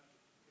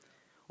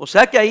 O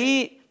sea que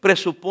ahí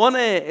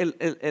presupone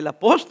el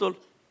apóstol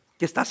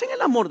que estás en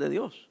el amor de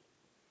Dios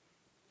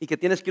y que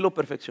tienes que irlo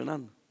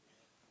perfeccionando.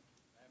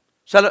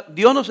 O sea,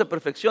 Dios no se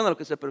perfecciona, lo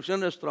que se perfecciona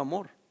es nuestro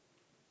amor.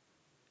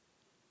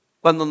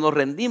 Cuando nos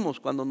rendimos,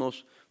 cuando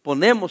nos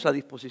ponemos a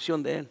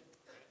disposición de Él.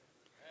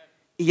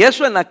 Y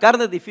eso en la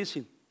carne es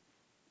difícil.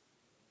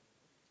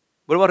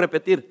 Vuelvo a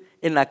repetir,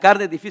 en la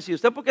carne es difícil.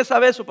 ¿Usted por qué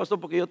sabe eso, pastor?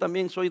 Porque yo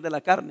también soy de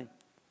la carne.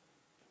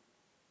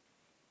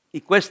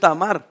 Y cuesta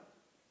amar,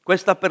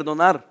 cuesta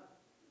perdonar.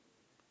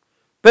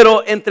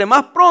 Pero entre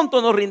más pronto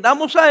nos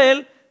rindamos a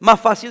Él, más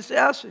fácil se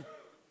hace.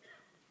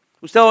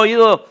 Usted ha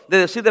oído de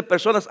decir de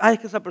personas, ay, es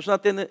que esa persona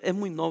es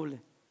muy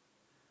noble.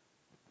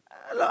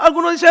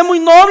 Algunos dicen es muy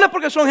noble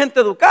porque son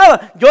gente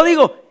educada. Yo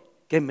digo,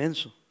 qué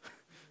menso.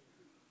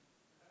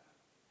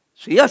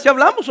 ¿Sí? ¿Así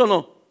hablamos o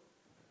no?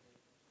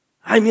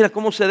 Ay, mira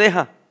cómo se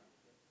deja.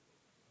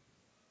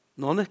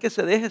 No, no es que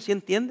se deje, sí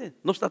entiende.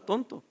 No está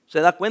tonto,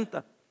 se da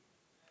cuenta.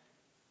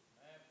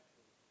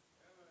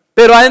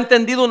 Pero ha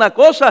entendido una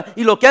cosa,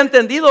 y lo que ha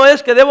entendido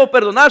es que debo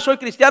perdonar. Soy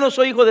cristiano,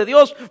 soy hijo de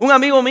Dios. Un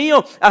amigo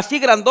mío, así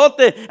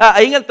grandote,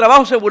 ahí en el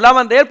trabajo se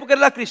burlaban de él porque él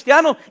era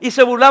cristiano, y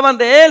se burlaban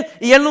de él,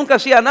 y él nunca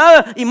hacía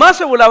nada, y más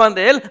se burlaban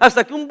de él,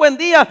 hasta que un buen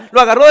día lo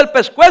agarró del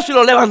pescuezo y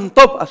lo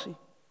levantó así.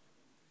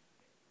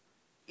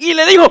 Y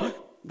le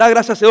dijo, da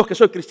gracias a Dios que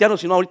soy cristiano,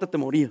 si no ahorita te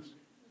morías.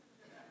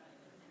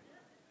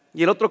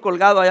 Y el otro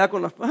colgado allá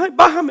con las, ay,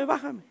 bájame,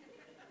 bájame.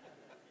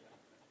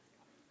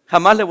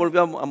 Jamás le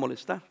volvió a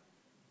molestar.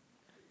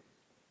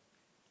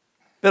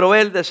 Pero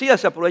él decía,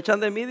 se aprovechan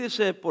de mí,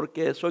 dice,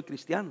 porque soy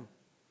cristiano.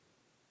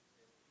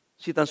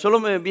 Si tan solo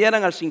me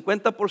vieran al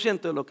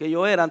 50% de lo que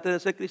yo era antes de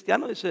ser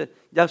cristiano, dice,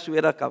 ya se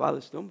hubiera acabado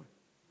este hombre.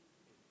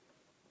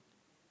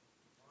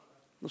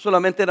 No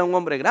solamente era un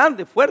hombre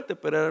grande, fuerte,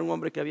 pero era un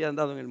hombre que había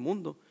andado en el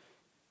mundo.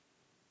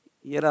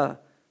 Y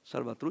era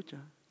salvatrucha.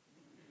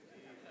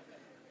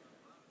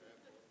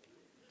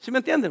 ¿Sí me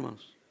entienden,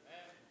 hermanos?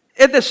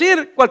 Es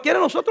decir, cualquiera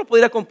de nosotros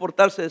podría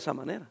comportarse de esa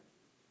manera.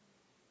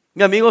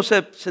 Mi amigo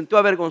se sintió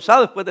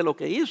avergonzado después de lo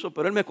que hizo,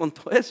 pero él me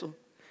contó eso.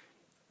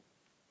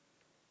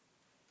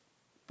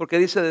 Porque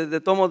dice,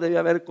 de todo modo debía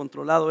haber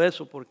controlado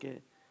eso,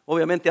 porque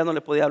obviamente ya no le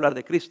podía hablar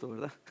de Cristo,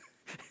 ¿verdad?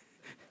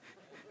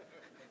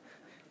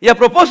 Y a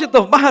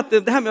propósito,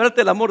 bájate, déjame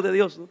hablarte del amor de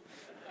Dios, ¿no?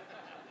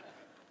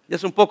 Y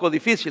es un poco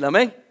difícil,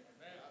 amén.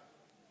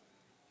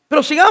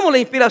 Pero sigamos la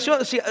inspiración,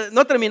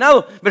 no ha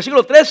terminado.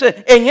 Versículo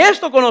 13, en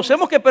esto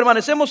conocemos que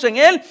permanecemos en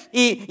Él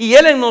y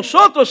Él en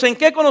nosotros. ¿En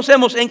qué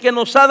conocemos? En que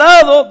nos ha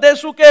dado de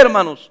su ¿qué,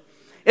 hermanos?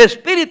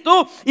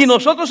 Espíritu, y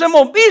nosotros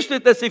hemos visto y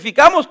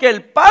testificamos que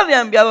el Padre ha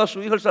enviado a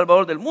su Hijo el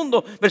Salvador del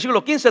mundo.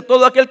 Versículo 15,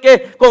 todo aquel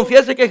que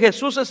confiese que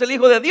Jesús es el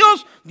Hijo de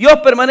Dios, Dios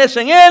permanece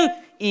en Él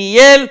y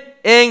Él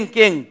en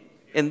 ¿quién?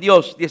 En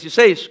Dios.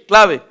 16,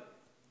 clave.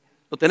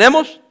 ¿Lo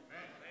tenemos?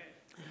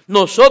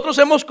 Nosotros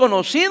hemos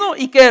conocido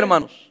y ¿qué,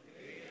 hermanos?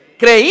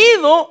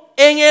 Creído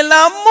en el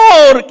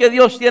amor que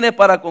Dios tiene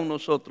para con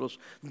nosotros.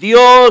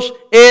 Dios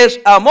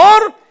es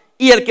amor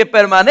y el que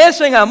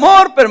permanece en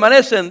amor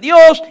permanece en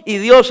Dios y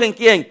Dios en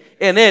quién,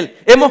 en Él.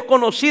 Hemos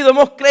conocido,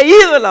 hemos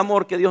creído el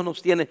amor que Dios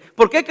nos tiene.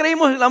 ¿Por qué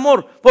creímos en el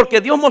amor?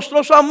 Porque Dios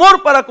mostró su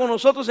amor para con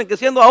nosotros en que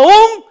siendo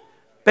aún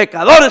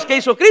pecadores, ¿qué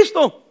hizo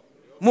Cristo?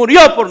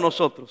 Murió por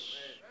nosotros.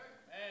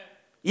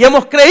 Y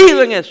hemos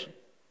creído en eso.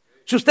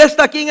 Si usted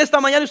está aquí en esta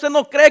mañana y usted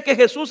no cree que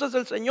Jesús es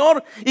el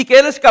Señor y que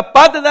Él es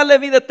capaz de darle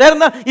vida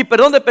eterna y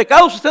perdón de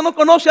pecados, usted no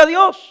conoce a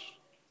Dios.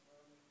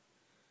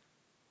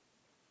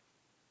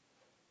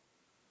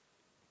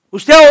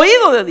 Usted ha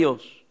oído de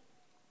Dios,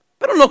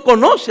 pero no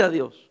conoce a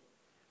Dios.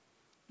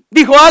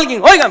 Dijo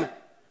alguien, óigame,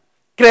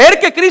 creer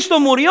que Cristo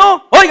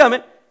murió,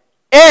 óigame,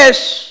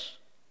 es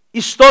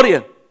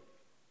historia.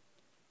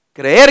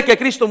 Creer que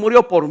Cristo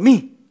murió por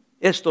mí,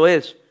 esto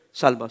es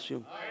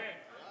salvación.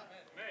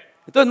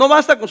 Entonces no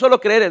basta con solo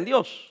creer en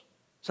Dios.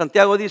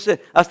 Santiago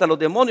dice, hasta los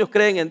demonios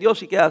creen en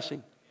Dios y ¿qué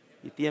hacen?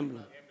 Y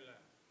tiemblan.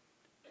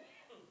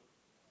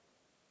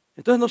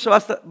 Entonces no se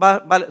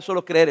vale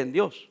solo creer en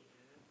Dios.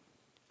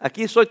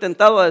 Aquí soy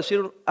tentado a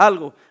decir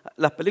algo.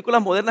 Las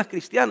películas modernas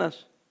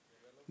cristianas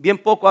bien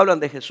poco hablan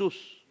de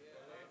Jesús.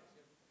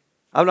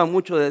 Hablan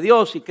mucho de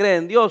Dios y cree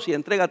en Dios y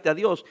entrégate a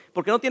Dios.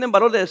 Porque no tienen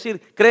valor de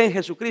decir cree en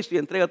Jesucristo y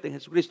entrégate en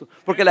Jesucristo.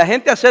 Porque la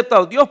gente acepta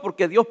a Dios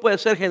porque Dios puede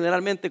ser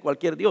generalmente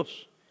cualquier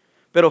Dios.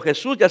 Pero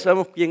Jesús ya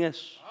sabemos quién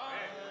es.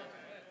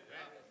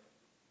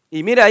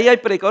 Y mire, ahí hay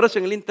predicadores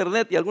en el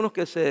internet y algunos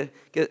que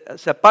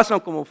se pasan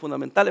como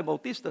fundamentales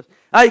bautistas.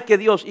 Ay, que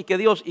Dios, y que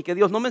Dios, y que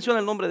Dios. No menciona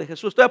el nombre de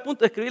Jesús. Estoy a punto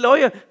de escribirle,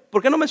 oye,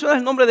 ¿por qué no mencionas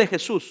el nombre de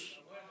Jesús?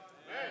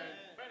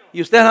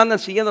 Y ustedes andan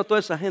siguiendo a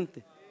toda esa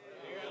gente.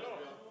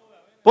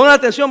 Pongan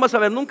atención, vas a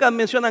ver, nunca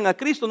mencionan a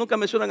Cristo, nunca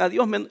mencionan a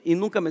Dios y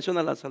nunca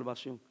mencionan la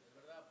salvación.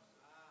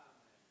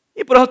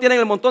 Y por eso tienen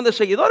el montón de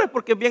seguidores,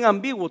 porque es bien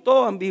ambiguo,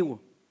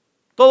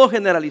 todo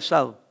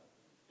generalizado.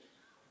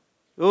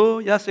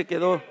 Ya se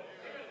quedó.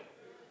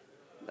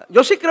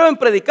 Yo sí creo en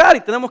predicar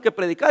y tenemos que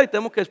predicar y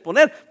tenemos que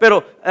exponer,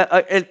 pero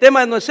el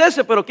tema no es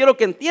ese, pero quiero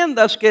que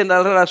entiendas que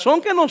la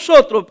razón que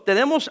nosotros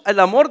tenemos el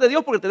amor de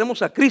Dios porque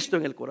tenemos a Cristo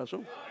en el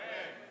corazón.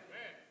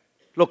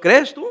 ¿Lo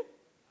crees tú?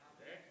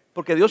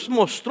 Porque Dios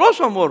mostró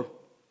su amor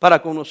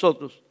para con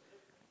nosotros.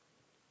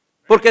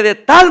 Porque de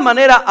tal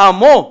manera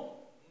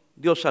amó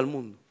Dios al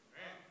mundo,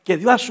 que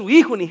dio a su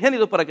Hijo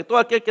unigénito para que todo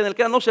aquel que en él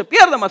crea no se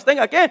pierda, mas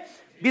tenga ¿qué?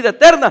 Vida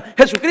eterna.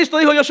 Jesucristo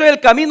dijo, yo soy el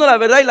camino, la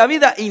verdad y la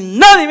vida, y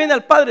nadie viene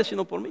al Padre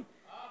sino por mí.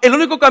 El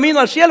único camino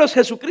al cielo es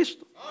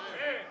Jesucristo.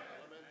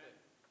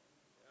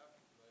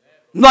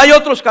 No hay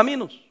otros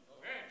caminos.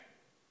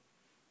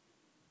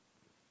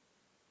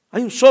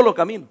 Hay un solo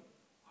camino.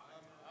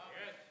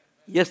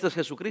 Y este es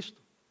Jesucristo.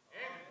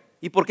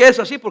 ¿Y por qué es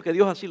así? Porque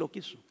Dios así lo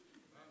quiso.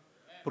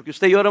 Porque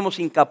usted y yo éramos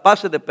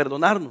incapaces de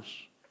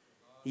perdonarnos.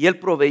 Y Él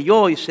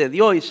proveyó y se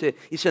dio y se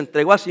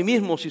entregó a sí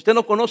mismo. Si usted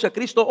no conoce a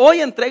Cristo,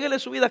 hoy entréguele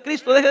su vida a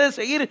Cristo. Deje de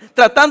seguir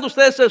tratando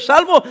usted de ser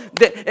salvo.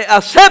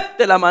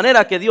 Acepte la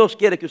manera que Dios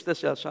quiere que usted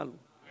sea salvo.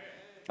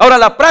 Ahora,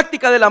 la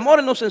práctica del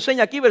amor nos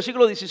enseña aquí,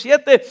 versículo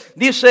 17,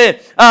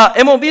 dice,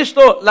 hemos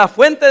visto la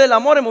fuente del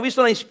amor, hemos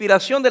visto la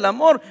inspiración del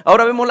amor.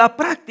 Ahora vemos la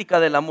práctica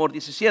del amor,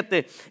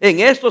 17. En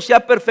esto se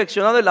ha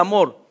perfeccionado el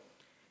amor,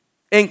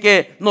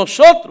 en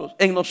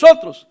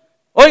nosotros,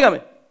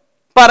 óigame,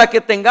 para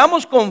que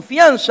tengamos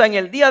confianza en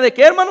el día de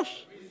 ¿qué,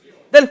 hermanos?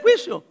 Del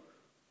juicio.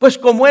 Pues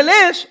como Él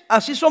es,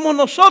 así somos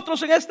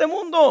nosotros en este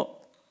mundo.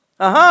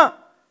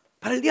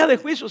 Para el día del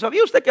juicio.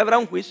 ¿Sabía usted que habrá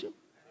un juicio?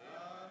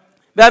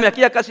 Véame,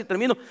 aquí ya casi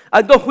termino.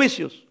 Hay dos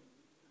juicios.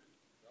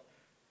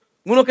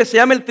 Uno que se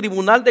llama el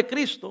tribunal de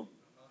Cristo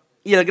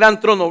y el gran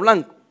trono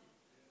blanco.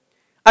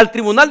 Al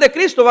tribunal de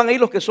Cristo van a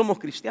ir los que somos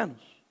cristianos.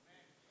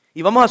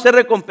 Y vamos a ser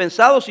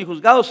recompensados y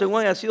juzgados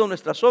según hayan sido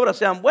nuestras obras,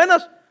 sean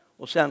buenas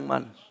o sean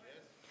malas.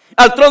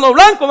 Al trono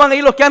blanco van a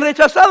ir los que han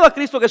rechazado a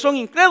Cristo, que son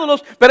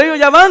incrédulos, pero ellos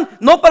ya van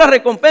no para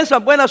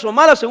recompensas buenas o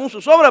malas según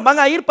sus obras, van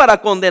a ir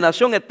para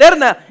condenación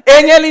eterna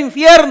en el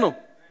infierno.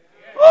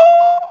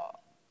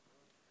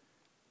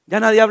 Ya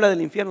nadie habla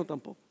del infierno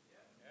tampoco.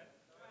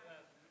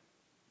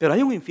 Pero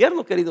hay un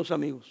infierno, queridos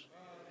amigos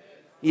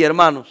y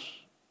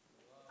hermanos.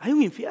 Hay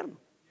un infierno.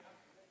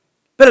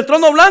 Pero el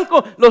trono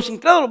blanco, los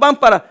incrédulos van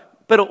para...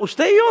 Pero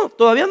usted y yo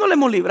todavía no le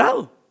hemos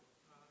librado.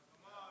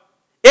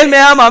 Él me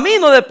ama a mí,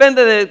 no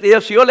depende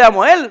de si yo le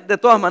amo a Él. De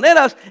todas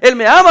maneras, Él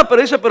me ama,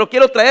 pero dice, pero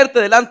quiero traerte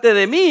delante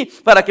de mí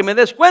para que me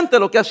des cuenta de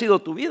lo que ha sido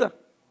tu vida.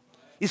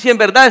 Y si en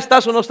verdad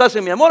estás o no estás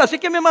en mi amor. Así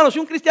que mi hermano, si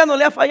un cristiano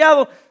le ha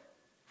fallado,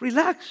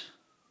 relax.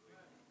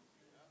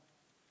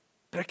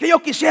 Pero es que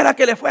yo quisiera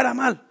que le fuera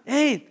mal.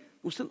 Hey,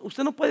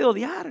 usted no puede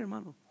odiar,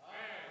 hermano.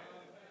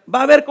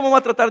 Va a ver cómo va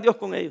a tratar Dios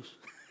con ellos.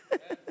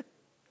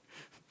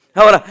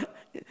 Ahora,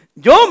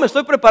 yo me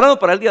estoy preparando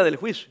para el día del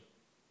juicio.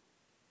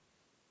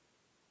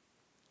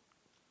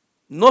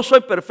 No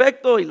soy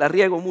perfecto y la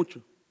riego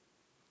mucho.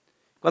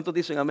 ¿Cuántos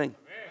dicen amén?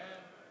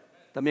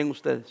 También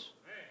ustedes.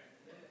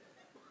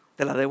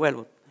 Te la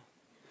devuelvo.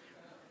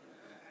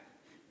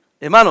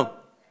 Hermano,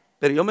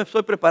 pero yo me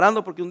estoy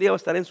preparando porque un día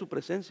estaré en su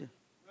presencia.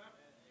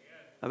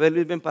 A ver,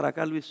 Luis, ven para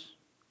acá, Luis.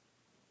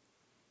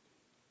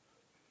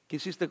 ¿Qué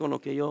hiciste con lo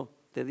que yo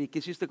te di? ¿Qué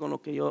hiciste con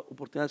lo que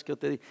oportunidades que yo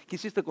te di? ¿Qué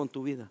hiciste con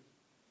tu vida?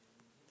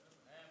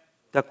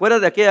 ¿Te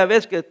acuerdas de aquella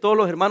vez que todos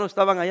los hermanos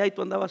estaban allá y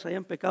tú andabas allá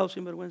en pecado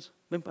sin vergüenza?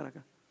 Ven para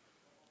acá.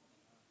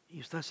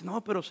 Y usted dice,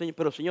 no, pero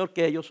Señor,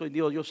 ¿qué? Yo soy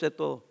Dios, yo sé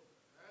todo.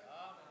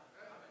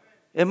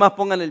 Es más,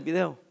 pongan el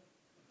video.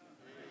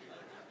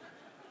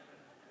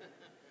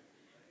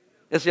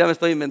 Eso ya me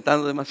estoy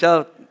inventando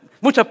demasiado.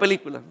 Muchas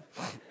películas.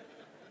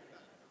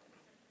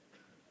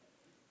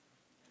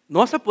 No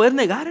vas a poder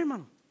negar,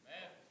 hermano.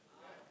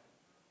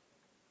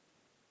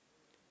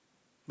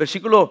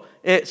 Versículo,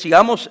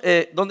 sigamos,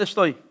 ¿dónde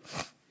estoy?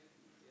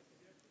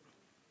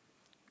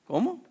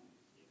 ¿Cómo?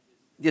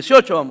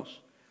 18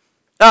 vamos.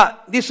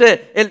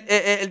 Dice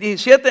el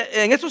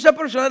 17, en esto se ha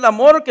perfeccionado el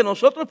amor que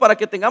nosotros para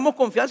que tengamos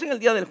confianza en el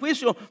día del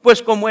juicio,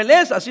 pues como Él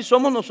es, así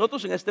somos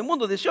nosotros en este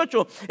mundo.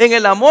 18, en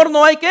el amor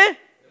no hay ¿qué?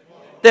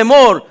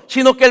 Temor,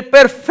 sino que el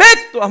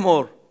perfecto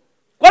amor.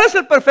 ¿Cuál es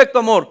el perfecto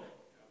amor?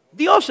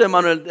 Dios,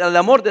 hermano, el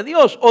amor de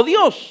Dios, o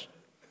Dios.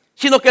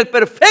 Sino que el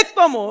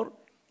perfecto amor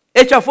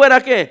echa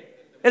fuera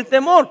 ¿qué? El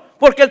temor,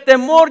 porque el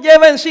temor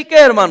lleva en sí ¿qué,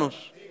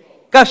 hermanos?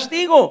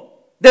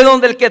 Castigo, de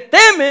donde el que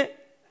teme,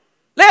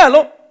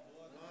 léalo,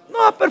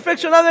 no ha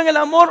perfeccionado en el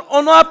amor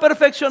o no ha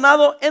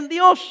perfeccionado en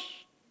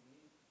Dios.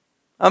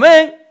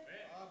 Amén.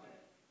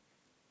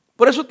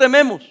 Por eso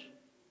tememos.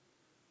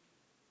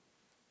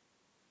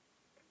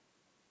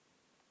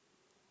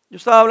 Yo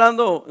estaba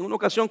hablando en una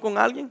ocasión con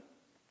alguien,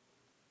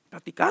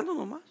 platicando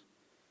nomás.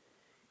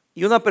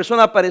 Y una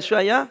persona apareció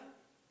allá.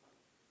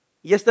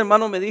 Y este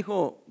hermano me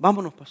dijo,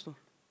 vámonos, pastor.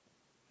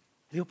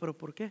 Le digo, ¿pero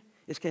por qué?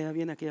 Es que allá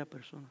viene aquella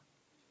persona.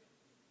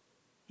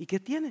 ¿Y qué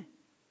tiene?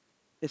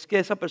 Es que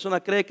esa persona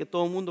cree que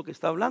todo el mundo que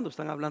está hablando,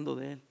 están hablando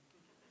de él.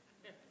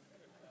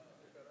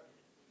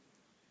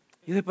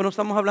 Y yo dije, pero no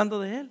estamos hablando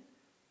de él.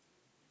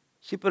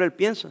 Sí, pero él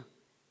piensa.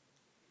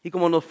 Y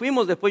como nos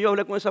fuimos, después yo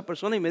hablé con esa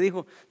persona y me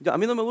dijo, a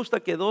mí no me gusta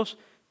que dos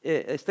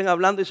estén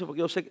hablando, dice, porque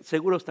yo sé,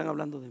 seguro están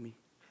hablando de mí.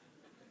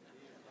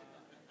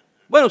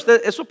 Bueno,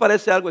 eso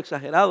parece algo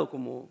exagerado,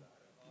 como,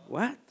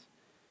 ¿what?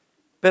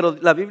 Pero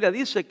la Biblia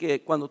dice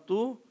que cuando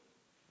tú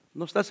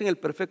no estás en el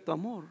perfecto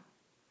amor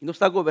y no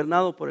estás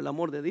gobernado por el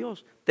amor de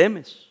Dios,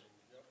 temes.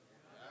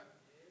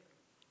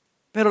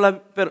 Pero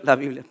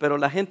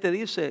la gente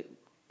dice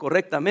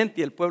correctamente,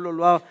 y el pueblo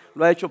lo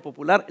ha hecho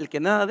popular, el que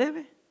nada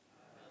debe,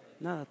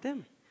 nada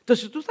teme.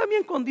 Entonces, si tú estás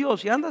bien con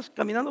Dios y andas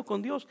caminando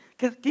con Dios,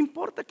 ¿qué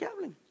importa que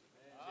hablen?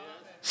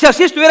 Si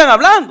así estuvieran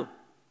hablando.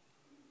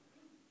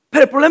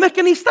 Pero el problema es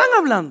que ni están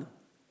hablando.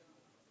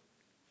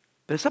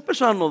 Pero esa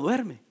persona no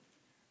duerme.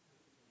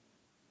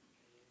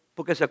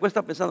 Porque se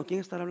acuesta pensando, ¿quién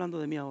estará hablando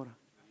de mí ahora?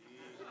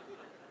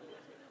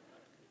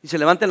 Y se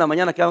levanta en la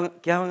mañana,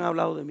 ¿qué han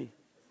hablado de mí?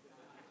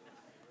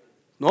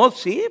 No,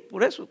 sí,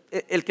 por eso.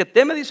 El que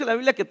teme, dice la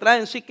Biblia, que trae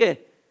en sí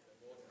que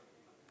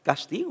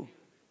castigo.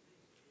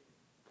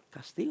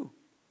 Castigo.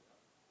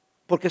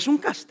 Porque es un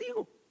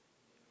castigo.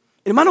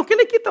 Hermano, ¿qué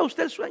le quita a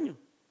usted el sueño?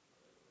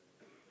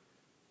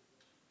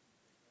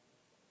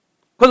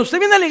 Cuando usted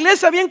viene a la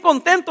iglesia bien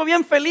contento,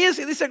 bien feliz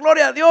y dice,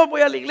 gloria a Dios,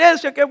 voy a la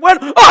iglesia, qué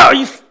bueno.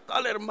 ¡Ay!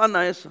 Está la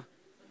hermana esa.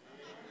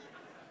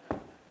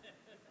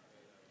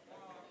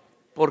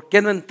 ¿Por qué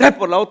no entré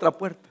por la otra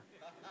puerta?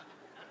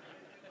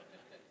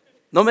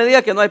 No me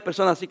diga que no hay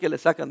personas así que le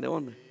sacan de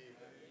onda.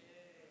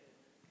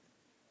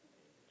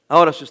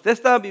 Ahora, si usted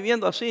está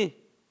viviendo así,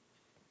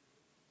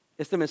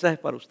 este mensaje es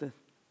para usted.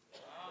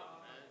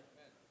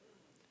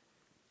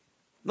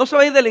 No se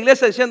va a ir de la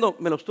iglesia diciendo,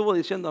 me lo estuvo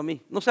diciendo a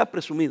mí. No sea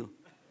presumido.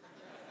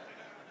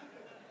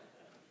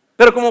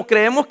 Pero como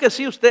creemos que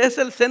sí, usted es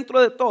el centro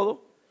de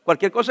todo,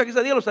 cualquier cosa que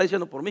se diga lo está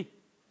diciendo por mí.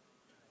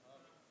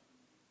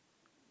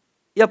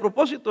 Y a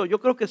propósito, yo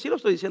creo que sí lo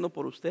estoy diciendo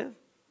por usted,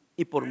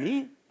 y por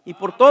mí, y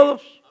por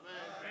todos.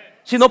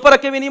 Si no, ¿para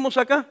qué vinimos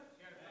acá?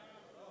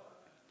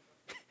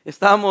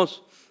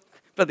 Estábamos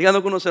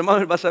platicando con unos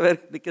hermanos, él va a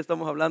saber de qué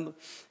estamos hablando,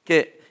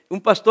 que un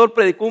pastor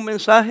predicó un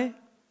mensaje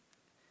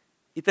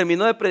y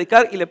terminó de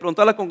predicar y le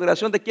preguntó a la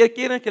congregación, ¿de qué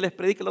quieren que les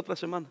predique la otra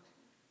semana?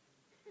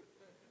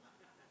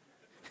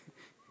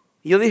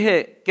 Y yo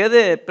dije, ¿qué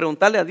de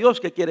preguntarle a Dios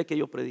qué quiere que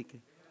yo predique?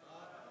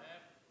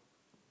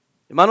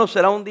 Hermanos,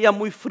 será un día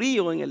muy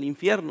frío en el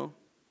infierno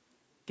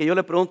que yo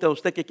le pregunte a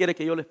usted qué quiere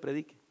que yo les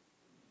predique.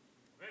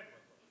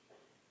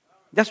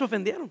 Ya se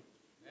ofendieron.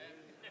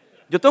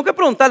 Yo tengo que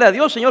preguntarle a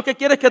Dios, Señor, ¿qué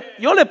quieres que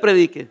yo le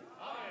predique?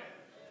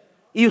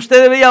 Y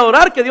usted debería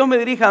orar que Dios me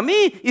dirija a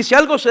mí. Y si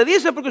algo se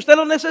dice, porque usted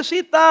lo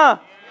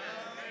necesita.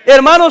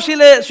 Hermano, si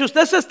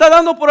usted se está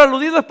dando por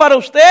aludido, es para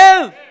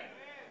usted.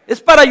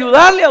 Es para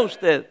ayudarle a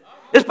usted.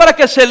 Es para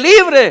que se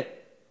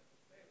libre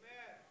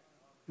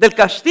del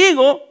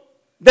castigo,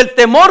 del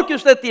temor que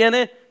usted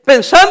tiene,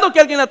 pensando que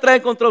alguien la trae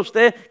contra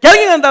usted, que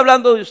alguien anda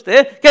hablando de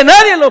usted, que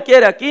nadie lo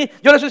quiere aquí.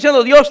 Yo le estoy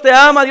diciendo, Dios te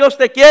ama, Dios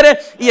te quiere,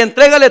 y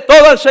entrégale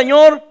todo al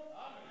Señor.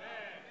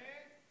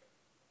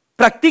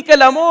 Practica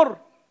el amor.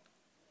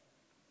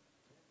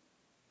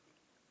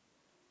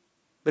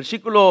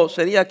 Versículo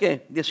sería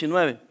 ¿qué?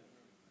 19.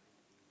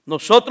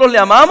 Nosotros le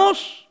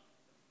amamos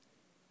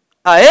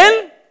a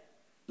Él,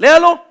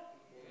 léalo,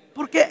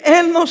 porque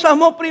Él nos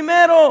amó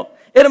primero.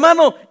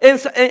 Hermano,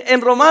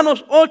 en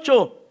Romanos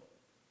 8,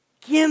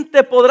 ¿quién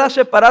te podrá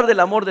separar del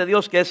amor de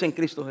Dios que es en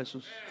Cristo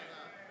Jesús?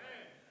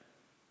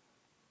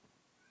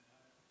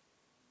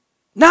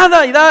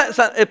 Nada,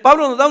 y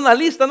Pablo nos da una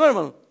lista, ¿no,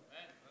 hermano?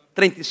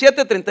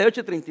 37, 38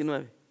 y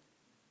 39.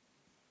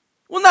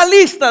 Una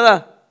lista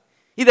da.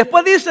 Y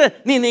después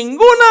dice, ni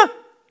ninguna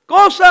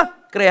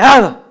cosa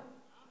creada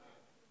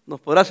nos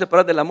podrá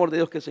separar del amor de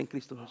Dios que es en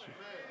Cristo Jesús.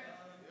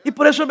 Y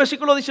por eso el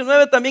versículo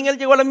 19 también él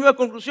llegó a la misma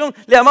conclusión.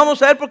 Le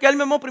amamos a Él porque Él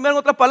me amó primero. En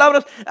otras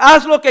palabras,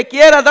 haz lo que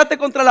quieras, date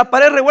contra la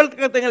pared,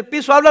 revuélcate en el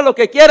piso, habla lo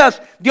que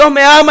quieras. Dios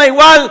me ama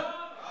igual.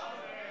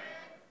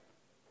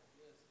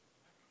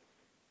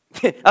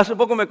 Hace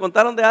poco me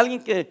contaron de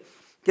alguien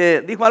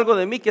que dijo algo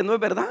de mí que no es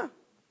verdad.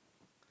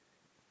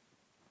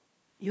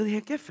 Y yo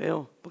dije, qué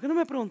feo. ¿Por qué no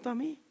me preguntó a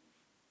mí?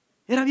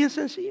 Era bien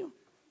sencillo.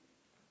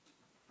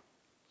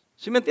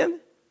 ¿Sí me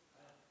entiende?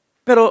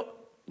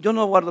 Pero yo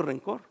no guardo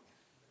rencor.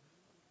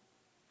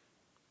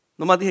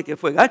 Nomás dije que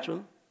fue gacho,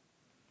 ¿no?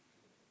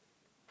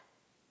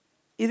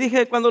 Y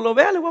dije, cuando lo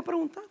vea le voy a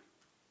preguntar.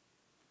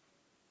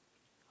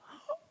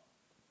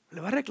 ¿Le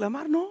va a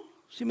reclamar? No.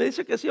 Si me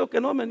dice que sí o que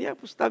no, me niega,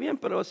 pues está bien,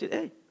 pero va a decir,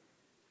 hey,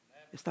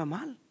 está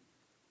mal.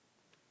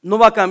 No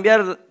va a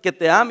cambiar que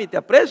te ame y te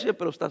aprecie,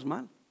 pero estás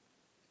mal.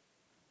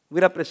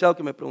 Hubiera apreciado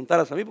que me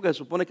preguntaras a mí porque se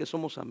supone que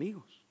somos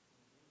amigos.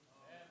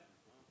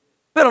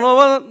 Pero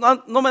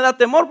no me da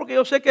temor porque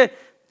yo sé que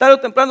tarde o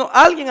temprano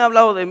alguien ha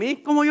hablado de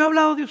mí, como yo he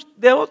hablado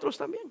de otros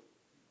también.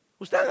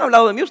 Ustedes han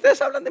hablado de mí,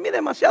 ustedes hablan de mí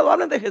demasiado,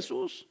 hablen de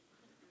Jesús.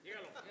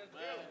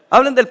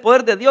 Hablen del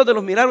poder de Dios, de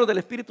los milagros del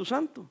Espíritu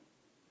Santo.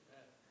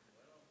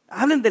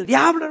 Hablen del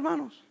diablo,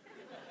 hermanos.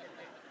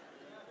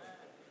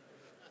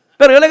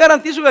 Pero yo le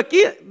garantizo que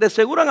aquí de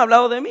seguro han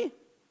hablado de mí.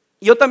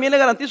 Y yo también le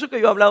garantizo que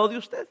yo he hablado de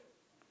usted.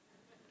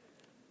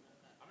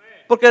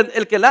 Porque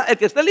el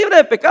que esté libre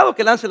de pecado,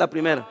 que lance la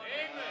primera.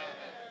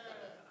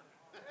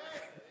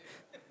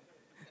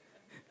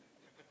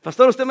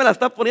 Pastor, usted me la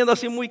está poniendo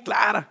así muy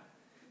clara.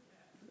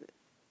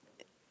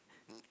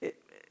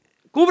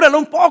 Cúbralo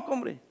un poco,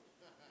 hombre.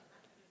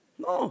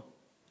 No,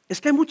 es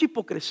que hay mucha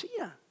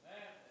hipocresía.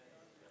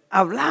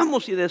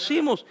 Hablamos y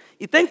decimos.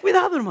 Y ten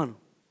cuidado, hermano,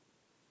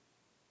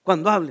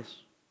 cuando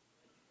hables.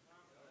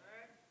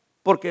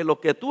 Porque lo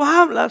que tú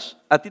hablas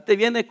a ti te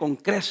viene con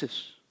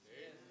creces.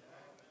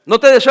 No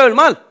te deseo el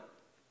mal,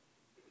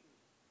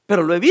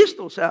 pero lo he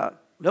visto, o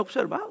sea, lo he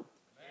observado.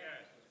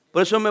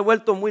 Por eso me he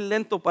vuelto muy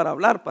lento para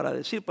hablar, para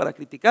decir, para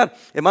criticar.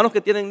 Hermanos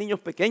que tienen niños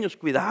pequeños,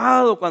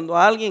 cuidado cuando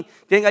alguien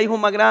tenga hijos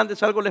más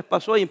grandes, algo les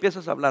pasó y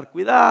empiezas a hablar.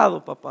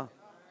 Cuidado, papá.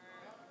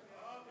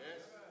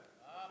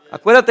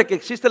 Acuérdate que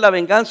existe la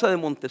venganza de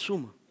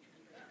Montezuma.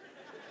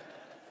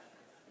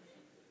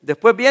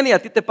 Después viene y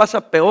a ti te pasa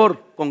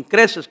peor, con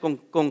creces,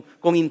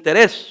 con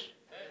interés.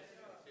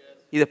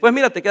 Y después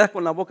mira, te quedas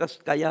con la boca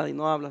callada y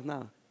no hablas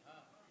nada.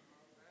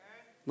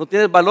 No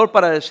tienes valor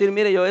para decir,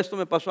 mire, esto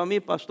me pasó a mí,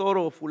 pastor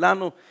o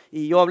fulano,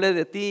 y yo hablé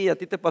de ti y a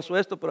ti te pasó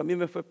esto, pero a mí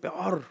me fue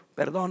peor,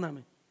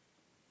 perdóname.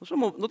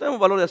 No tenemos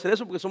valor de hacer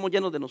eso porque somos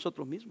llenos de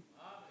nosotros mismos.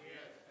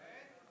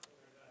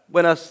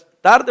 Buenas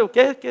tardes, ¿o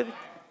qué?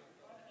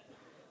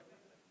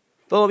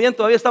 ¿Todo bien?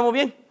 ¿Todavía estamos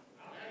bien?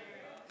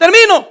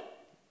 Termino.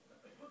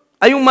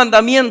 Hay un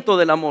mandamiento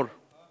del amor.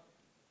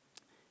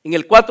 En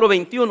el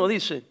 4:21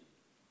 dice,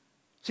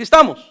 si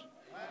estamos,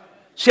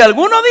 si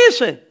alguno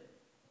dice,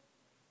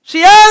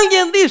 si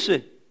alguien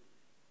dice,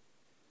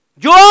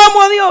 yo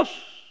amo a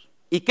Dios,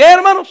 ¿y qué,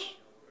 hermanos?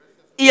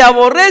 Y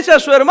aborrece a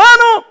su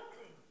hermano,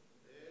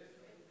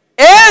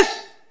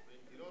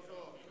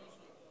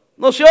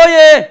 no se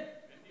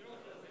oye,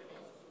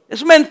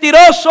 es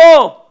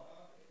mentiroso.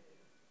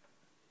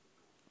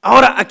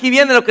 Ahora, aquí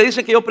viene lo que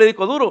dicen que yo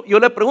predico duro. Yo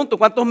le pregunto,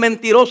 ¿cuántos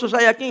mentirosos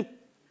hay aquí?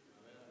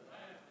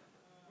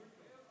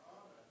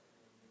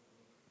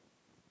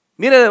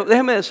 Mire,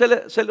 déjeme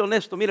serle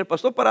honesto. Mire, el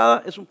pastor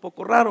Parada es un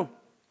poco raro.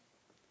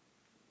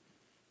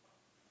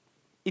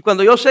 Y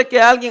cuando yo sé que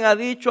alguien ha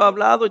dicho, ha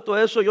hablado y todo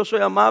eso, yo soy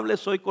amable,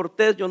 soy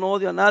cortés, yo no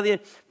odio a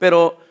nadie.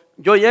 Pero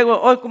yo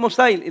llego, ¿cómo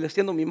está? Y le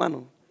extiendo mi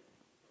mano.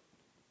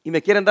 Y me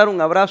quieren dar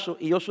un abrazo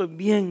y yo soy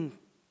bien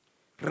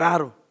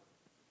raro.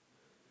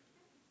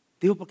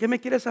 Digo, ¿por qué me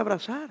quieres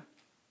abrazar?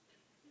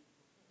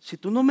 Si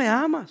tú no me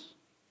amas,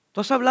 tú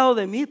has hablado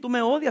de mí, tú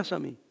me odias a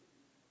mí.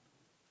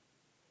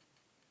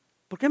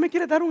 ¿Por qué me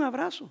quieres dar un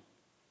abrazo?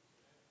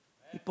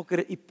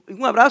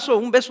 Un abrazo,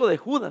 un beso de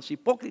Judas,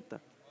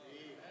 hipócrita.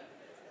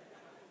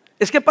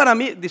 Es que para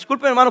mí,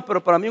 disculpen hermano,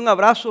 pero para mí un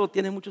abrazo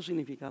tiene mucho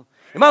significado.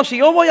 Hermano, si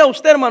yo voy a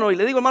usted, hermano, y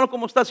le digo, hermano,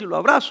 ¿cómo estás? Y lo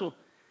abrazo,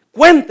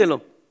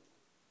 cuéntelo,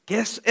 que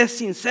es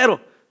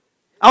sincero.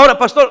 Ahora,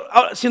 pastor,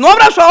 si no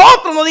abrazo a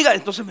otro, no diga,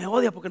 entonces me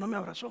odia porque no me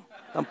abrazó.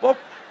 Tampoco.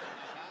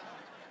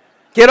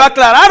 Quiero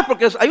aclarar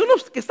porque hay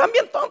unos que están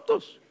bien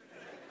tontos.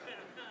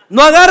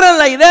 No agarran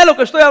la idea de lo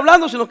que estoy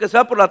hablando, sino que se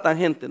va por la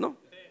tangente, ¿no?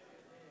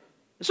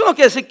 Eso no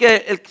quiere decir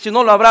que si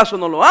no lo abrazo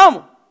no lo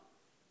amo.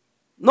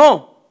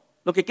 No,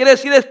 lo que quiere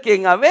decir es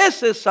que a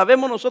veces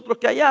sabemos nosotros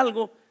que hay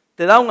algo,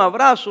 te da un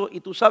abrazo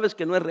y tú sabes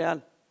que no es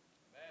real.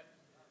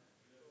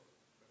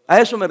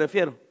 A eso me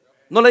refiero.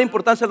 No le da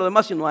importancia a lo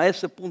demás, sino a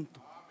ese punto.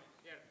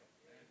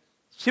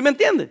 ¿Sí me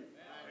entiende?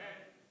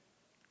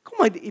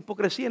 ¿Cómo hay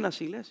hipocresía en las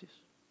iglesias?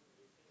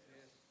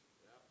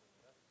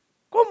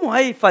 ¿Cómo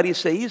hay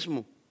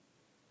fariseísmo?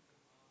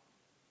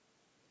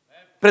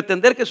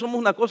 Pretender que somos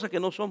una cosa que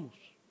no somos.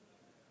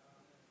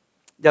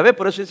 Ya ve,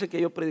 por eso dice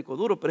que yo predico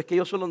duro, pero es que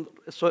yo estoy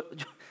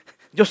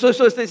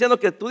diciendo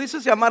que tú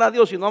dices amar a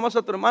Dios y no amas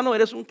a tu hermano,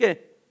 ¿eres un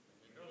qué?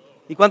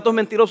 ¿Y cuántos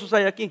mentirosos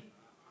hay aquí?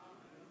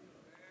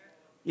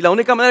 Y la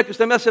única manera que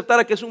usted me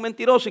aceptara que es un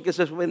mentiroso y que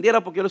se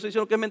vendiera porque yo le estoy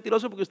diciendo que es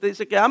mentiroso porque usted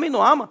dice que ama y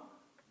no ama.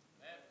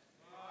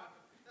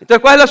 Entonces,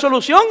 ¿cuál es la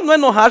solución? No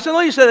enojarse,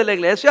 no irse de la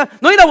iglesia,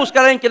 no ir a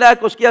buscar a alguien que le haga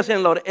cosquillas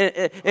en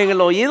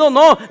el oído,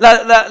 no.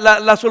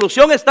 La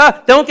solución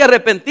está, tengo que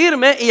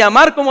arrepentirme y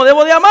amar como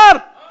debo de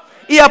amar.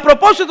 Y a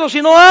propósito,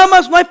 si no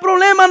amas, no hay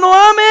problema, no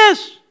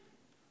ames.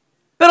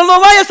 Pero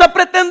no vayas a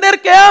pretender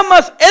que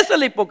amas, esa es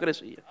la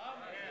hipocresía.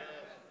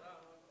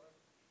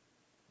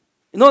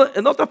 No,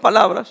 en otras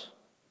palabras,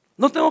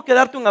 no tengo que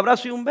darte un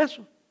abrazo y un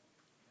beso.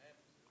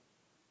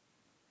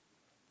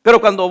 Pero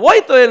cuando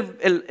voy todo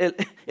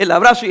el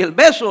abrazo y el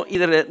beso y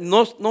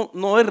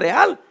no es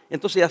real,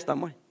 entonces ya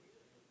estamos ahí.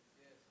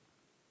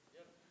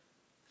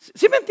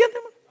 ¿Sí me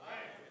entienden?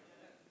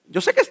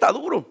 Yo sé que está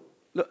duro.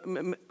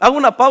 Hago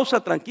una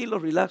pausa, tranquilo,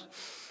 relax.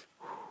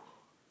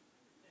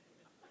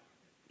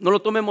 No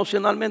lo tome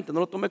emocionalmente,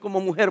 no lo tome como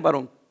mujer,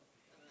 varón.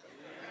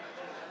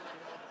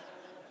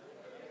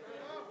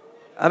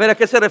 A ver, ¿a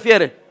qué se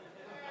refiere?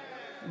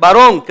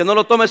 Varón, que no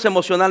lo tomes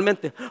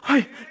emocionalmente.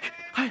 Ay,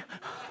 ay.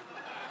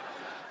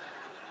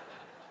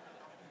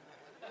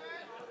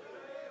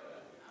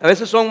 A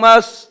veces son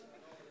más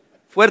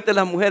fuertes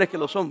las mujeres que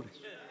los hombres.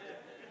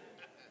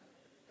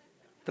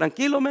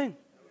 Tranquilo, men.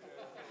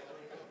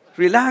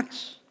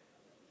 Relax.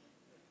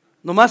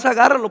 Nomás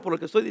agárralo por lo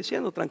que estoy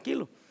diciendo,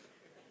 tranquilo.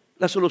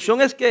 La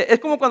solución es que es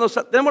como cuando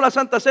tenemos la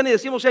Santa Cena y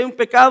decimos si hay un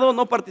pecado,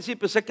 no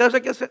participes.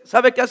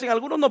 ¿Sabe qué hacen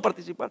algunos? No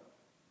participar.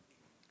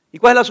 ¿Y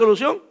cuál es la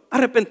solución?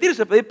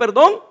 Arrepentirse, pedir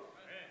perdón,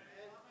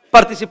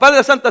 participar de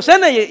la Santa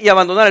Cena y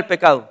abandonar el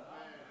pecado.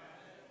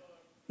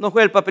 No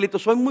juegue el papelito,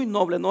 soy muy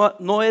noble,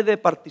 no he de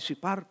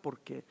participar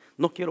porque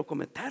no quiero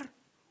cometer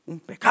un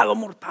pecado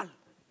mortal.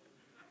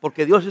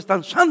 Porque Dios es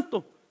tan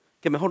santo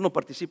que mejor no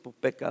participo.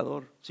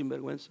 Pecador,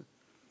 sinvergüenza.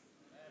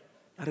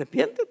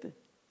 Arrepiéntete.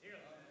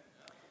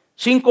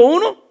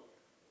 5:1.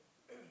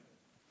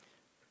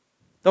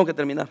 Tengo que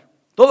terminar.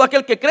 Todo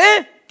aquel que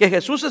cree que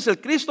Jesús es el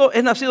Cristo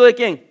es nacido ¿de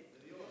quién?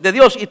 De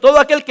Dios. Y todo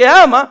aquel que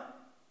ama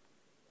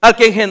al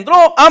que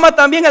engendró, ama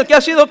también al que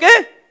ha sido ¿qué?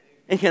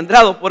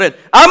 Engendrado por él.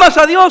 Amas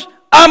a Dios,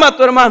 ama a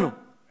tu hermano.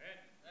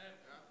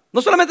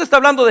 No solamente está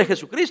hablando de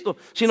Jesucristo,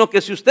 sino que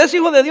si usted es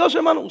hijo de Dios,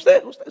 hermano,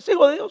 usted es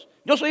hijo de Dios.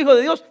 Yo soy hijo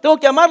de Dios, tengo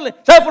que amarle.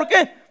 ¿Sabe por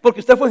qué?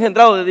 Porque usted fue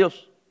engendrado de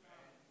Dios.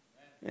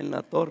 En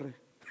la torre.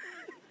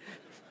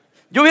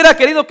 Yo hubiera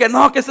querido que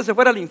no, que este se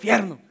fuera al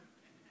infierno.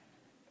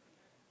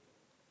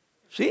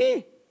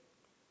 Sí.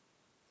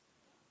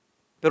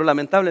 Pero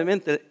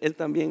lamentablemente él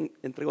también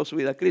entregó su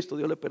vida a Cristo.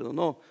 Dios le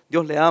perdonó.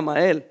 Dios le ama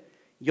a él.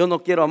 Yo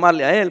no quiero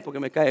amarle a él porque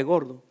me cae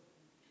gordo.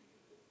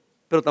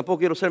 Pero tampoco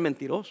quiero ser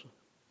mentiroso.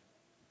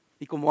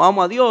 Y como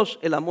amo a Dios,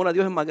 el amor a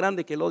Dios es más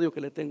grande que el odio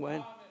que le tengo a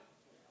él.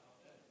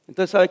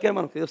 Entonces, ¿sabe qué,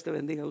 hermano? Que Dios te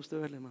bendiga. Usted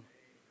verle, hermano.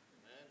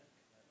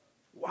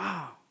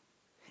 Wow.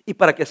 Y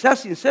para que sea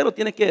sincero,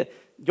 tiene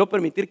que yo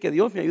permitir que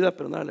Dios me ayude a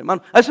perdonar al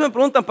hermano. A veces me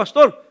preguntan,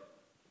 pastor,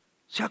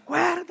 ¿se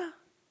acuerda?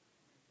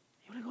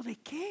 Yo le digo, ¿de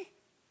qué?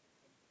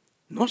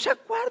 ¿No se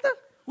acuerda?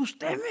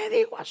 Usted me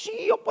dijo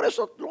así, yo por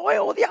eso lo he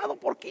odiado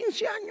por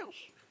 15 años.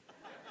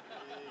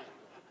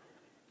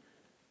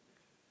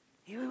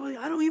 Y yo digo, I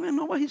don't even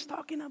know what he's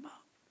talking about.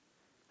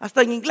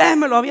 Hasta en inglés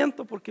me lo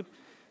aviento porque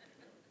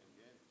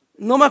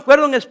no me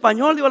acuerdo en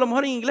español, digo, a lo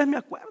mejor en inglés me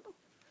acuerdo.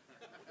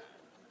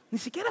 Ni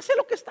siquiera sé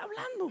lo que está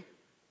hablando.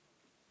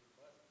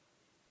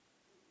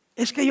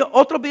 Es que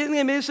otros vienen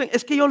y me dicen,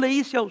 es que yo le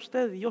hice a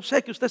usted y yo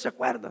sé que usted se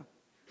acuerda.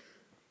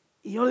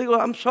 Y yo digo,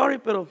 I'm sorry,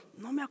 pero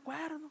no me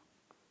acuerdo.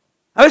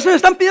 A veces me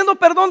están pidiendo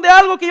perdón de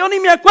algo que yo ni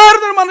me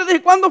acuerdo, hermano. Le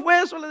dije, ¿cuándo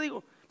fue eso? Le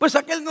digo, pues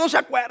aquel no se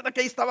acuerda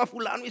que ahí estaba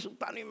fulano y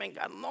sultano y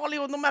mengano. No, le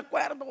digo, no me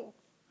acuerdo.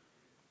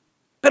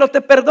 Pero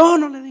te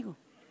perdono, le digo.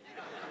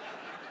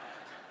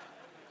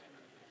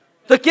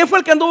 Entonces, ¿quién fue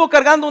el que anduvo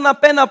cargando una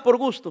pena por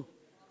gusto?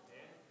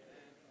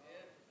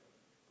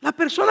 La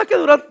persona que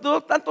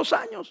duró tantos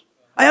años.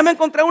 Allá me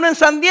encontré uno en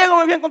San Diego,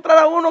 me fui a encontrar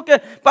a uno que,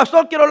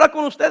 pastor, quiero hablar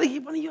con usted. Dije,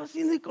 bueno, yo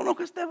sí ni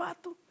conozco a este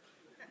vato.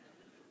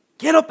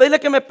 Quiero pedirle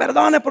que me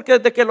perdone porque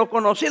desde que lo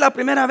conocí la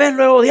primera vez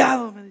lo he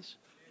odiado, me dice.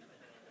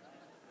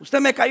 Usted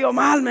me cayó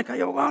mal, me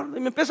cayó gordo. Y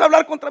me empieza a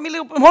hablar contra mí. Le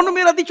digo, pues mejor no me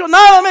hubieras dicho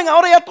nada, men,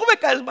 ahora ya tú me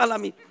caes mal a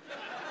mí.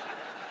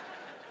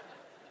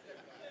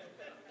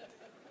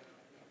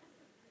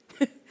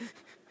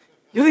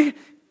 Yo dije,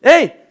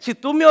 hey, si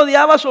tú me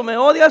odiabas o me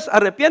odias,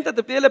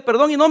 arrepiéntete, pídele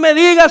perdón y no me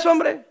digas,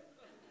 hombre.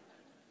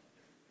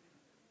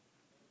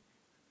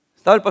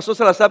 Estaba el pastor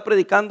Salazar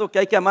predicando que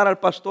hay que amar al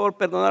pastor,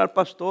 perdonar al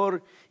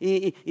pastor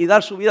y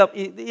dar su vida.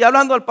 Y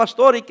hablando al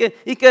pastor y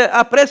que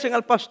aprecien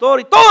al pastor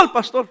y todo el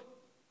pastor.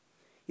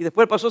 Y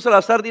después el pastor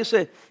Salazar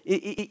dice,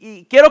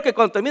 y quiero que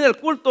cuando termine el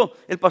culto,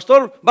 el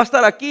pastor va a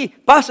estar aquí,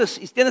 pases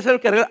y tienes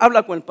algo que arreglar,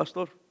 habla con el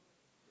pastor.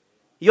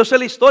 Y yo sé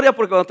la historia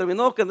porque cuando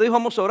terminó, que dijo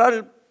vamos a orar,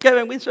 el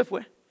Kevin Wynn se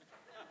fue.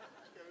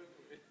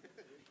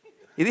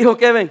 Y dijo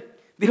Kevin,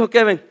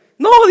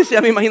 no, dice,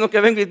 ya me imagino que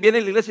vengo y viene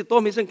a la iglesia y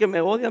todos me dicen que me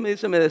odian, me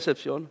dice, me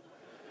decepciona.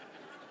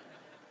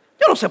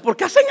 Yo no sé por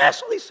qué hacen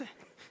eso, dice.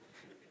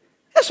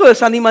 Eso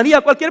desanimaría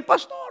a cualquier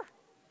pastor.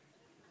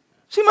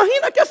 ¿Se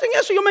imagina que hacen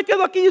eso? Yo me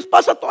quedo aquí y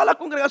pasa toda la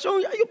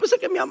congregación. Yo pensé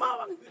que me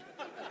amaban.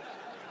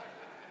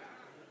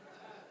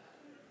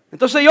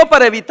 Entonces yo,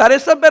 para evitar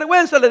esas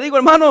vergüenzas, le digo,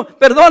 hermano,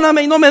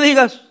 perdóname y no me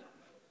digas.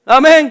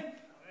 Amén.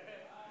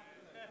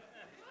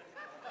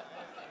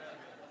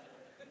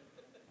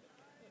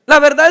 La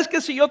verdad es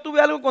que si yo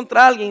tuve algo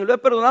contra alguien y lo he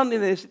perdonado, ni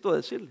necesito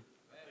decirle.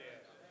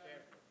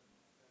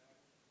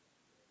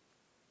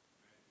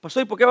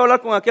 Pastor, ¿y por qué va a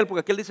hablar con aquel?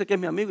 Porque aquel dice que es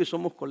mi amigo y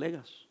somos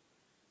colegas.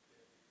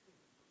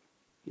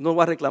 Y no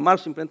va a reclamar,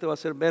 simplemente va a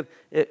hacer ver,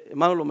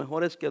 hermano, lo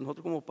mejor es que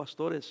nosotros como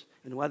pastores,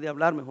 en lugar de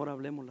hablar, mejor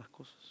hablemos las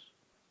cosas.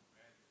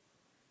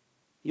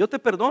 Y yo te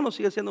perdono,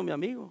 sigue siendo mi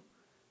amigo.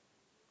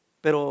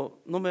 Pero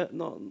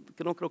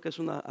no creo que es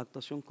una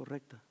actuación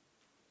correcta.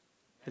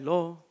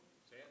 Hello.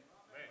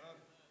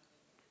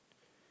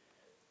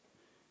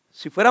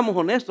 Si fuéramos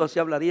honestos, así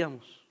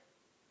hablaríamos.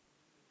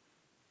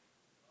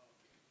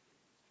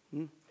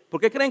 ¿Por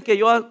qué creen que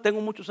yo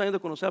tengo muchos años de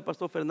conocer al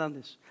pastor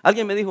Fernández?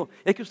 Alguien me dijo,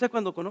 es que usted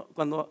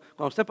cuando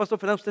usted es pastor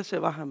Fernández, usted se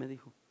baja, me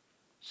dijo.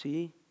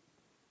 Sí.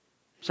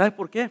 ¿Sabe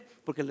por qué?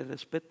 Porque le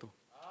respeto.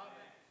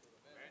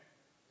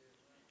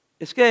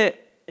 Es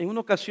que en una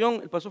ocasión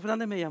el pastor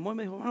Fernández me llamó y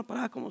me dijo, hermano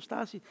Parada, ¿cómo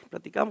estás? Y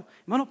platicamos,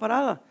 hermano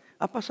Parada,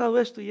 ha pasado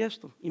esto y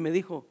esto. Y me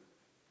dijo,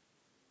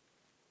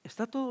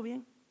 ¿está todo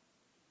bien?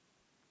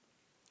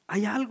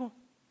 ¿Hay algo?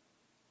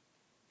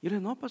 Y yo le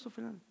dije, no, pastor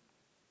Fernández.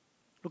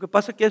 Lo que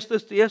pasa es que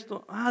esto y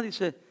esto.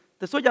 Dice,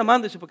 te estoy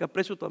llamando, dice, porque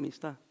aprecio tu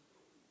amistad.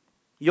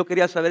 Y yo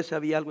quería saber si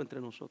había algo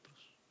entre nosotros.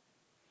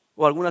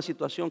 O alguna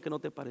situación que no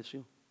te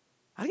pareció.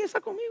 ¿Alguien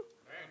está conmigo?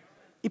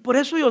 Y por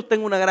eso yo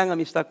tengo una gran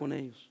amistad con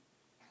ellos.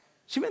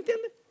 ¿Sí me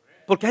entiende?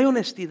 Porque hay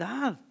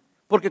honestidad.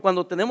 Porque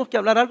cuando tenemos que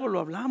hablar algo,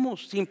 lo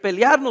hablamos. Sin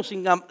pelearnos,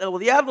 sin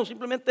odiarnos,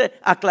 simplemente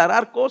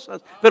aclarar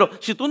cosas. Pero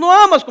si tú no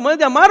amas como es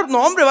de amar,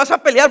 no hombre, vas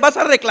a pelear, vas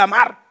a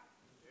reclamar.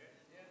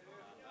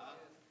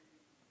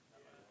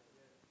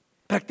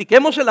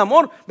 Practiquemos el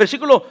amor.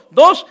 Versículo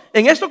 2.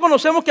 En esto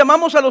conocemos que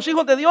amamos a los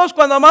hijos de Dios.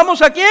 Cuando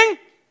amamos ¿a quién?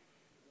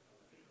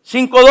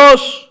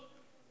 5:2.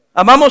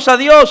 Amamos a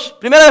Dios.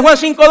 Primera de Juan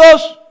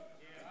 5:2.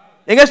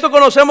 En esto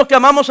conocemos que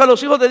amamos a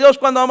los hijos de Dios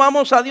cuando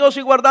amamos a Dios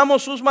y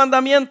guardamos sus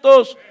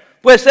mandamientos.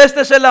 Pues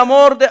este es el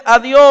amor a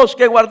Dios,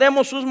 que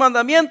guardemos sus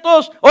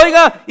mandamientos.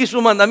 Oiga, y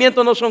sus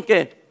mandamientos no son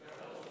 ¿qué?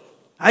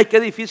 Ay, qué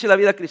difícil la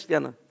vida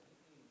cristiana.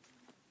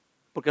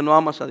 Porque no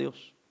amas a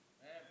Dios.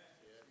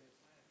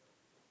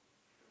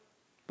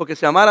 Porque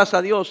si amaras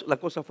a Dios, la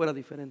cosa fuera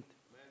diferente.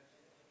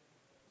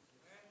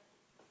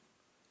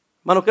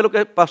 Hermano,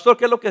 pastor,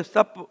 ¿qué es lo que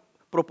está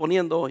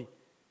proponiendo hoy?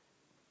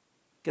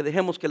 Que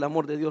dejemos que el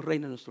amor de Dios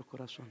reine en nuestros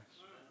corazones.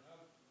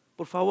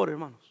 Por favor,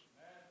 hermanos.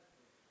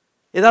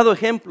 He dado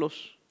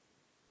ejemplos.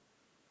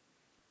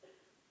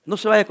 No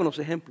se vaya con los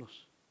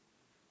ejemplos.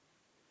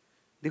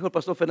 Dijo el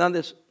pastor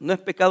Fernández, no es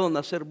pecado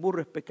nacer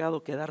burro, es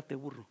pecado quedarte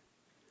burro.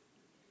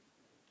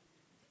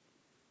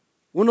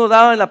 Uno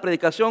daba en la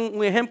predicación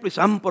un ejemplo y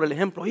se por el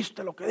ejemplo,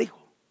 ¿oíste lo que dijo?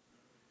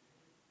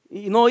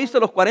 Y no oíste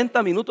los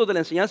 40 minutos de la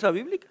enseñanza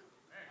bíblica.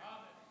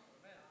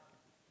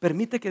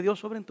 Permite que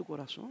Dios obre en tu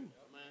corazón.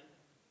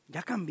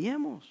 Ya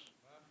cambiemos.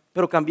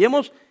 Pero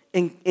cambiemos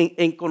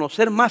en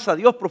conocer más a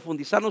Dios,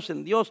 profundizarnos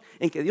en Dios,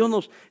 en que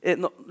Dios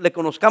le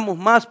conozcamos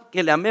más,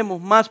 que le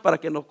amemos más, para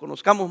que nos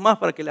conozcamos más,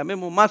 para que le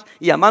amemos más,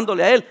 y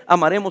amándole a Él,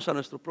 amaremos a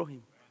nuestro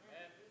prójimo.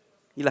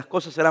 Y las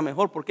cosas serán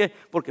mejor. ¿Por qué?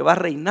 Porque va a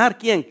reinar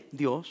 ¿quién?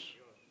 Dios.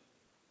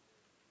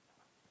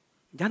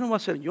 Ya no va a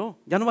ser yo,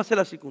 ya no va a ser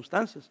las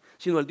circunstancias,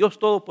 sino el Dios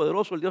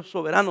todopoderoso, el Dios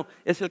soberano,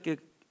 es el que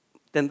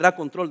tendrá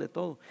control de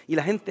todo. Y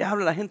la gente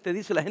habla, la gente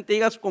dice, la gente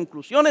llega a sus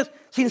conclusiones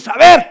sin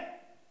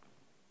saber.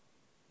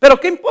 Pero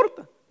 ¿qué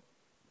importa?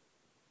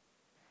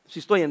 Si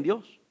estoy en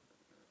Dios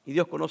y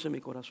Dios conoce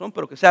mi corazón,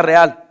 pero que sea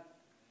real,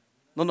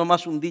 no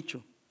nomás un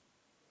dicho,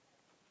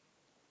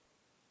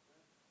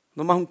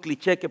 no más un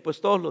cliché que pues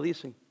todos lo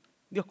dicen.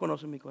 Dios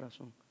conoce mi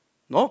corazón.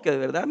 No, que de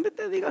verdad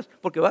te digas,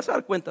 porque vas a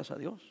dar cuentas a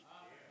Dios.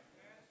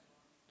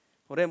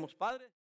 Oremos, Padre.